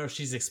 I don't know if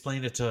she's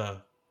explained it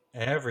to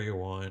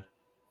everyone,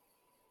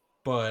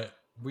 but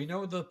we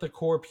know that the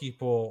core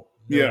people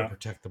know to Yeah,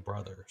 protect the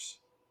brothers.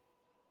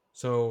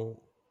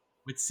 So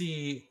let's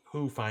see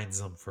who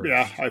finds them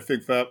yeah, first. I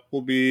think that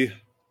will be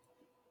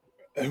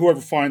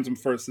whoever finds them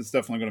first is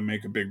definitely going to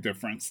make a big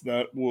difference.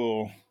 That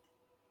will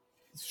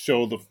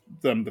show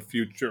them the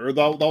future, or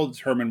they'll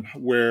determine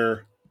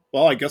where.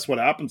 Well, I guess what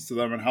happens to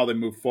them and how they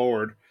move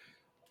forward.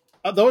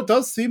 Though it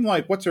does seem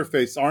like what's her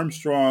face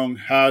Armstrong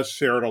has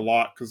shared a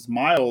lot because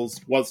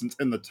Miles wasn't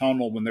in the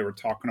tunnel when they were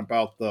talking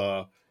about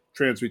the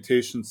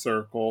transmutation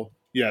circle.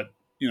 Yet,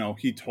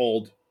 he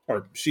told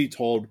or she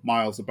told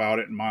Miles about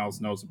it, and Miles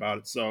knows about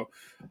it. So,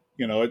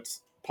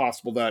 it's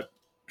possible that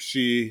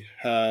she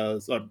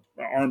has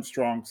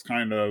Armstrong's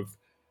kind of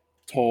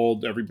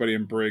told everybody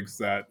in Briggs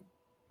that,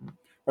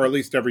 or at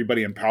least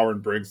everybody in Power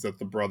and Briggs, that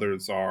the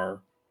brothers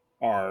are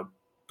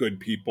good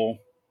people.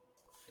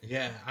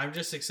 Yeah, I'm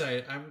just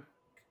excited. I'm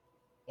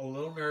a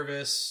little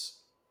nervous.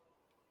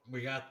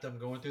 We got them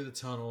going through the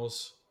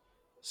tunnels,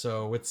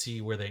 so let's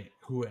see where they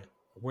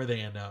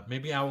end up.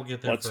 Maybe I will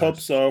get there Let's hope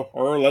first. so,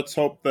 or let's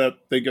hope that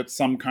they get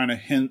some kind of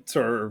hint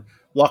or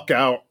luck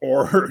out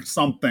or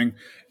something,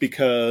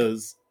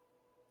 because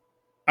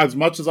as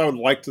much as I would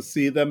like to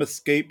see them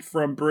escape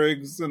from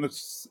Briggs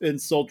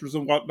and soldiers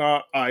and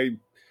whatnot, I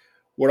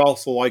would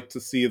also like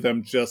to see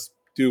them just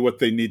do what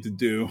they need to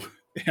do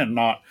and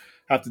not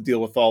have to deal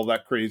with all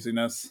that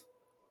craziness.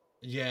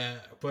 Yeah,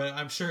 but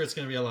I'm sure it's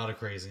going to be a lot of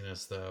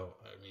craziness, though.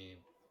 I mean,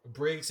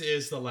 Briggs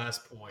is the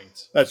last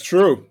point. That's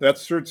true.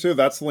 That's true too.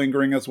 That's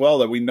lingering as well.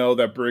 That we know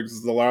that Briggs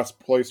is the last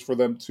place for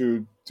them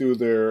to do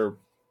their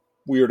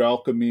weird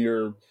alchemy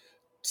or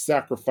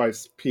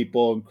sacrifice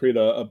people and create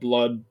a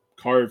blood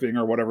carving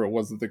or whatever it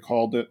was that they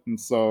called it. And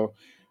so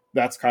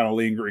that's kind of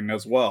lingering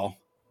as well.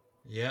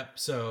 Yep.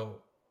 So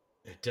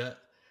it does.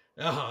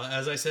 Oh,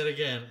 as I said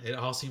again, it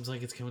all seems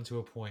like it's coming to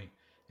a point,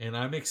 and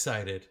I'm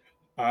excited.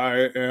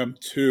 I am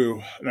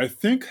too. And I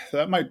think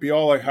that might be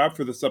all I have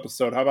for this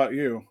episode. How about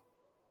you?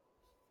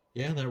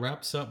 Yeah, that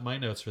wraps up my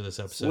notes for this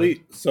episode.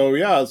 Sweet. So,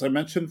 yeah, as I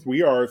mentioned,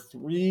 we are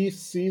 3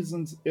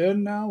 seasons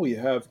in now. We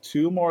have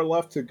two more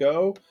left to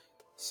go.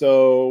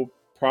 So,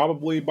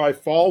 probably by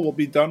fall, we'll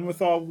be done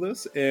with all of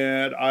this.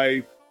 And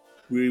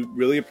we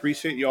really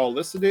appreciate you all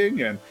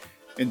listening and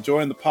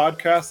enjoying the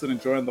podcast and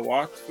enjoying the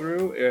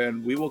walkthrough.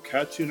 And we will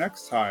catch you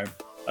next time.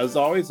 As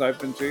always, I've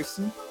been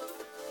Jason.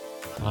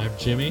 I'm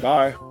Jimmy.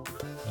 Bye.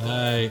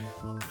 Bye.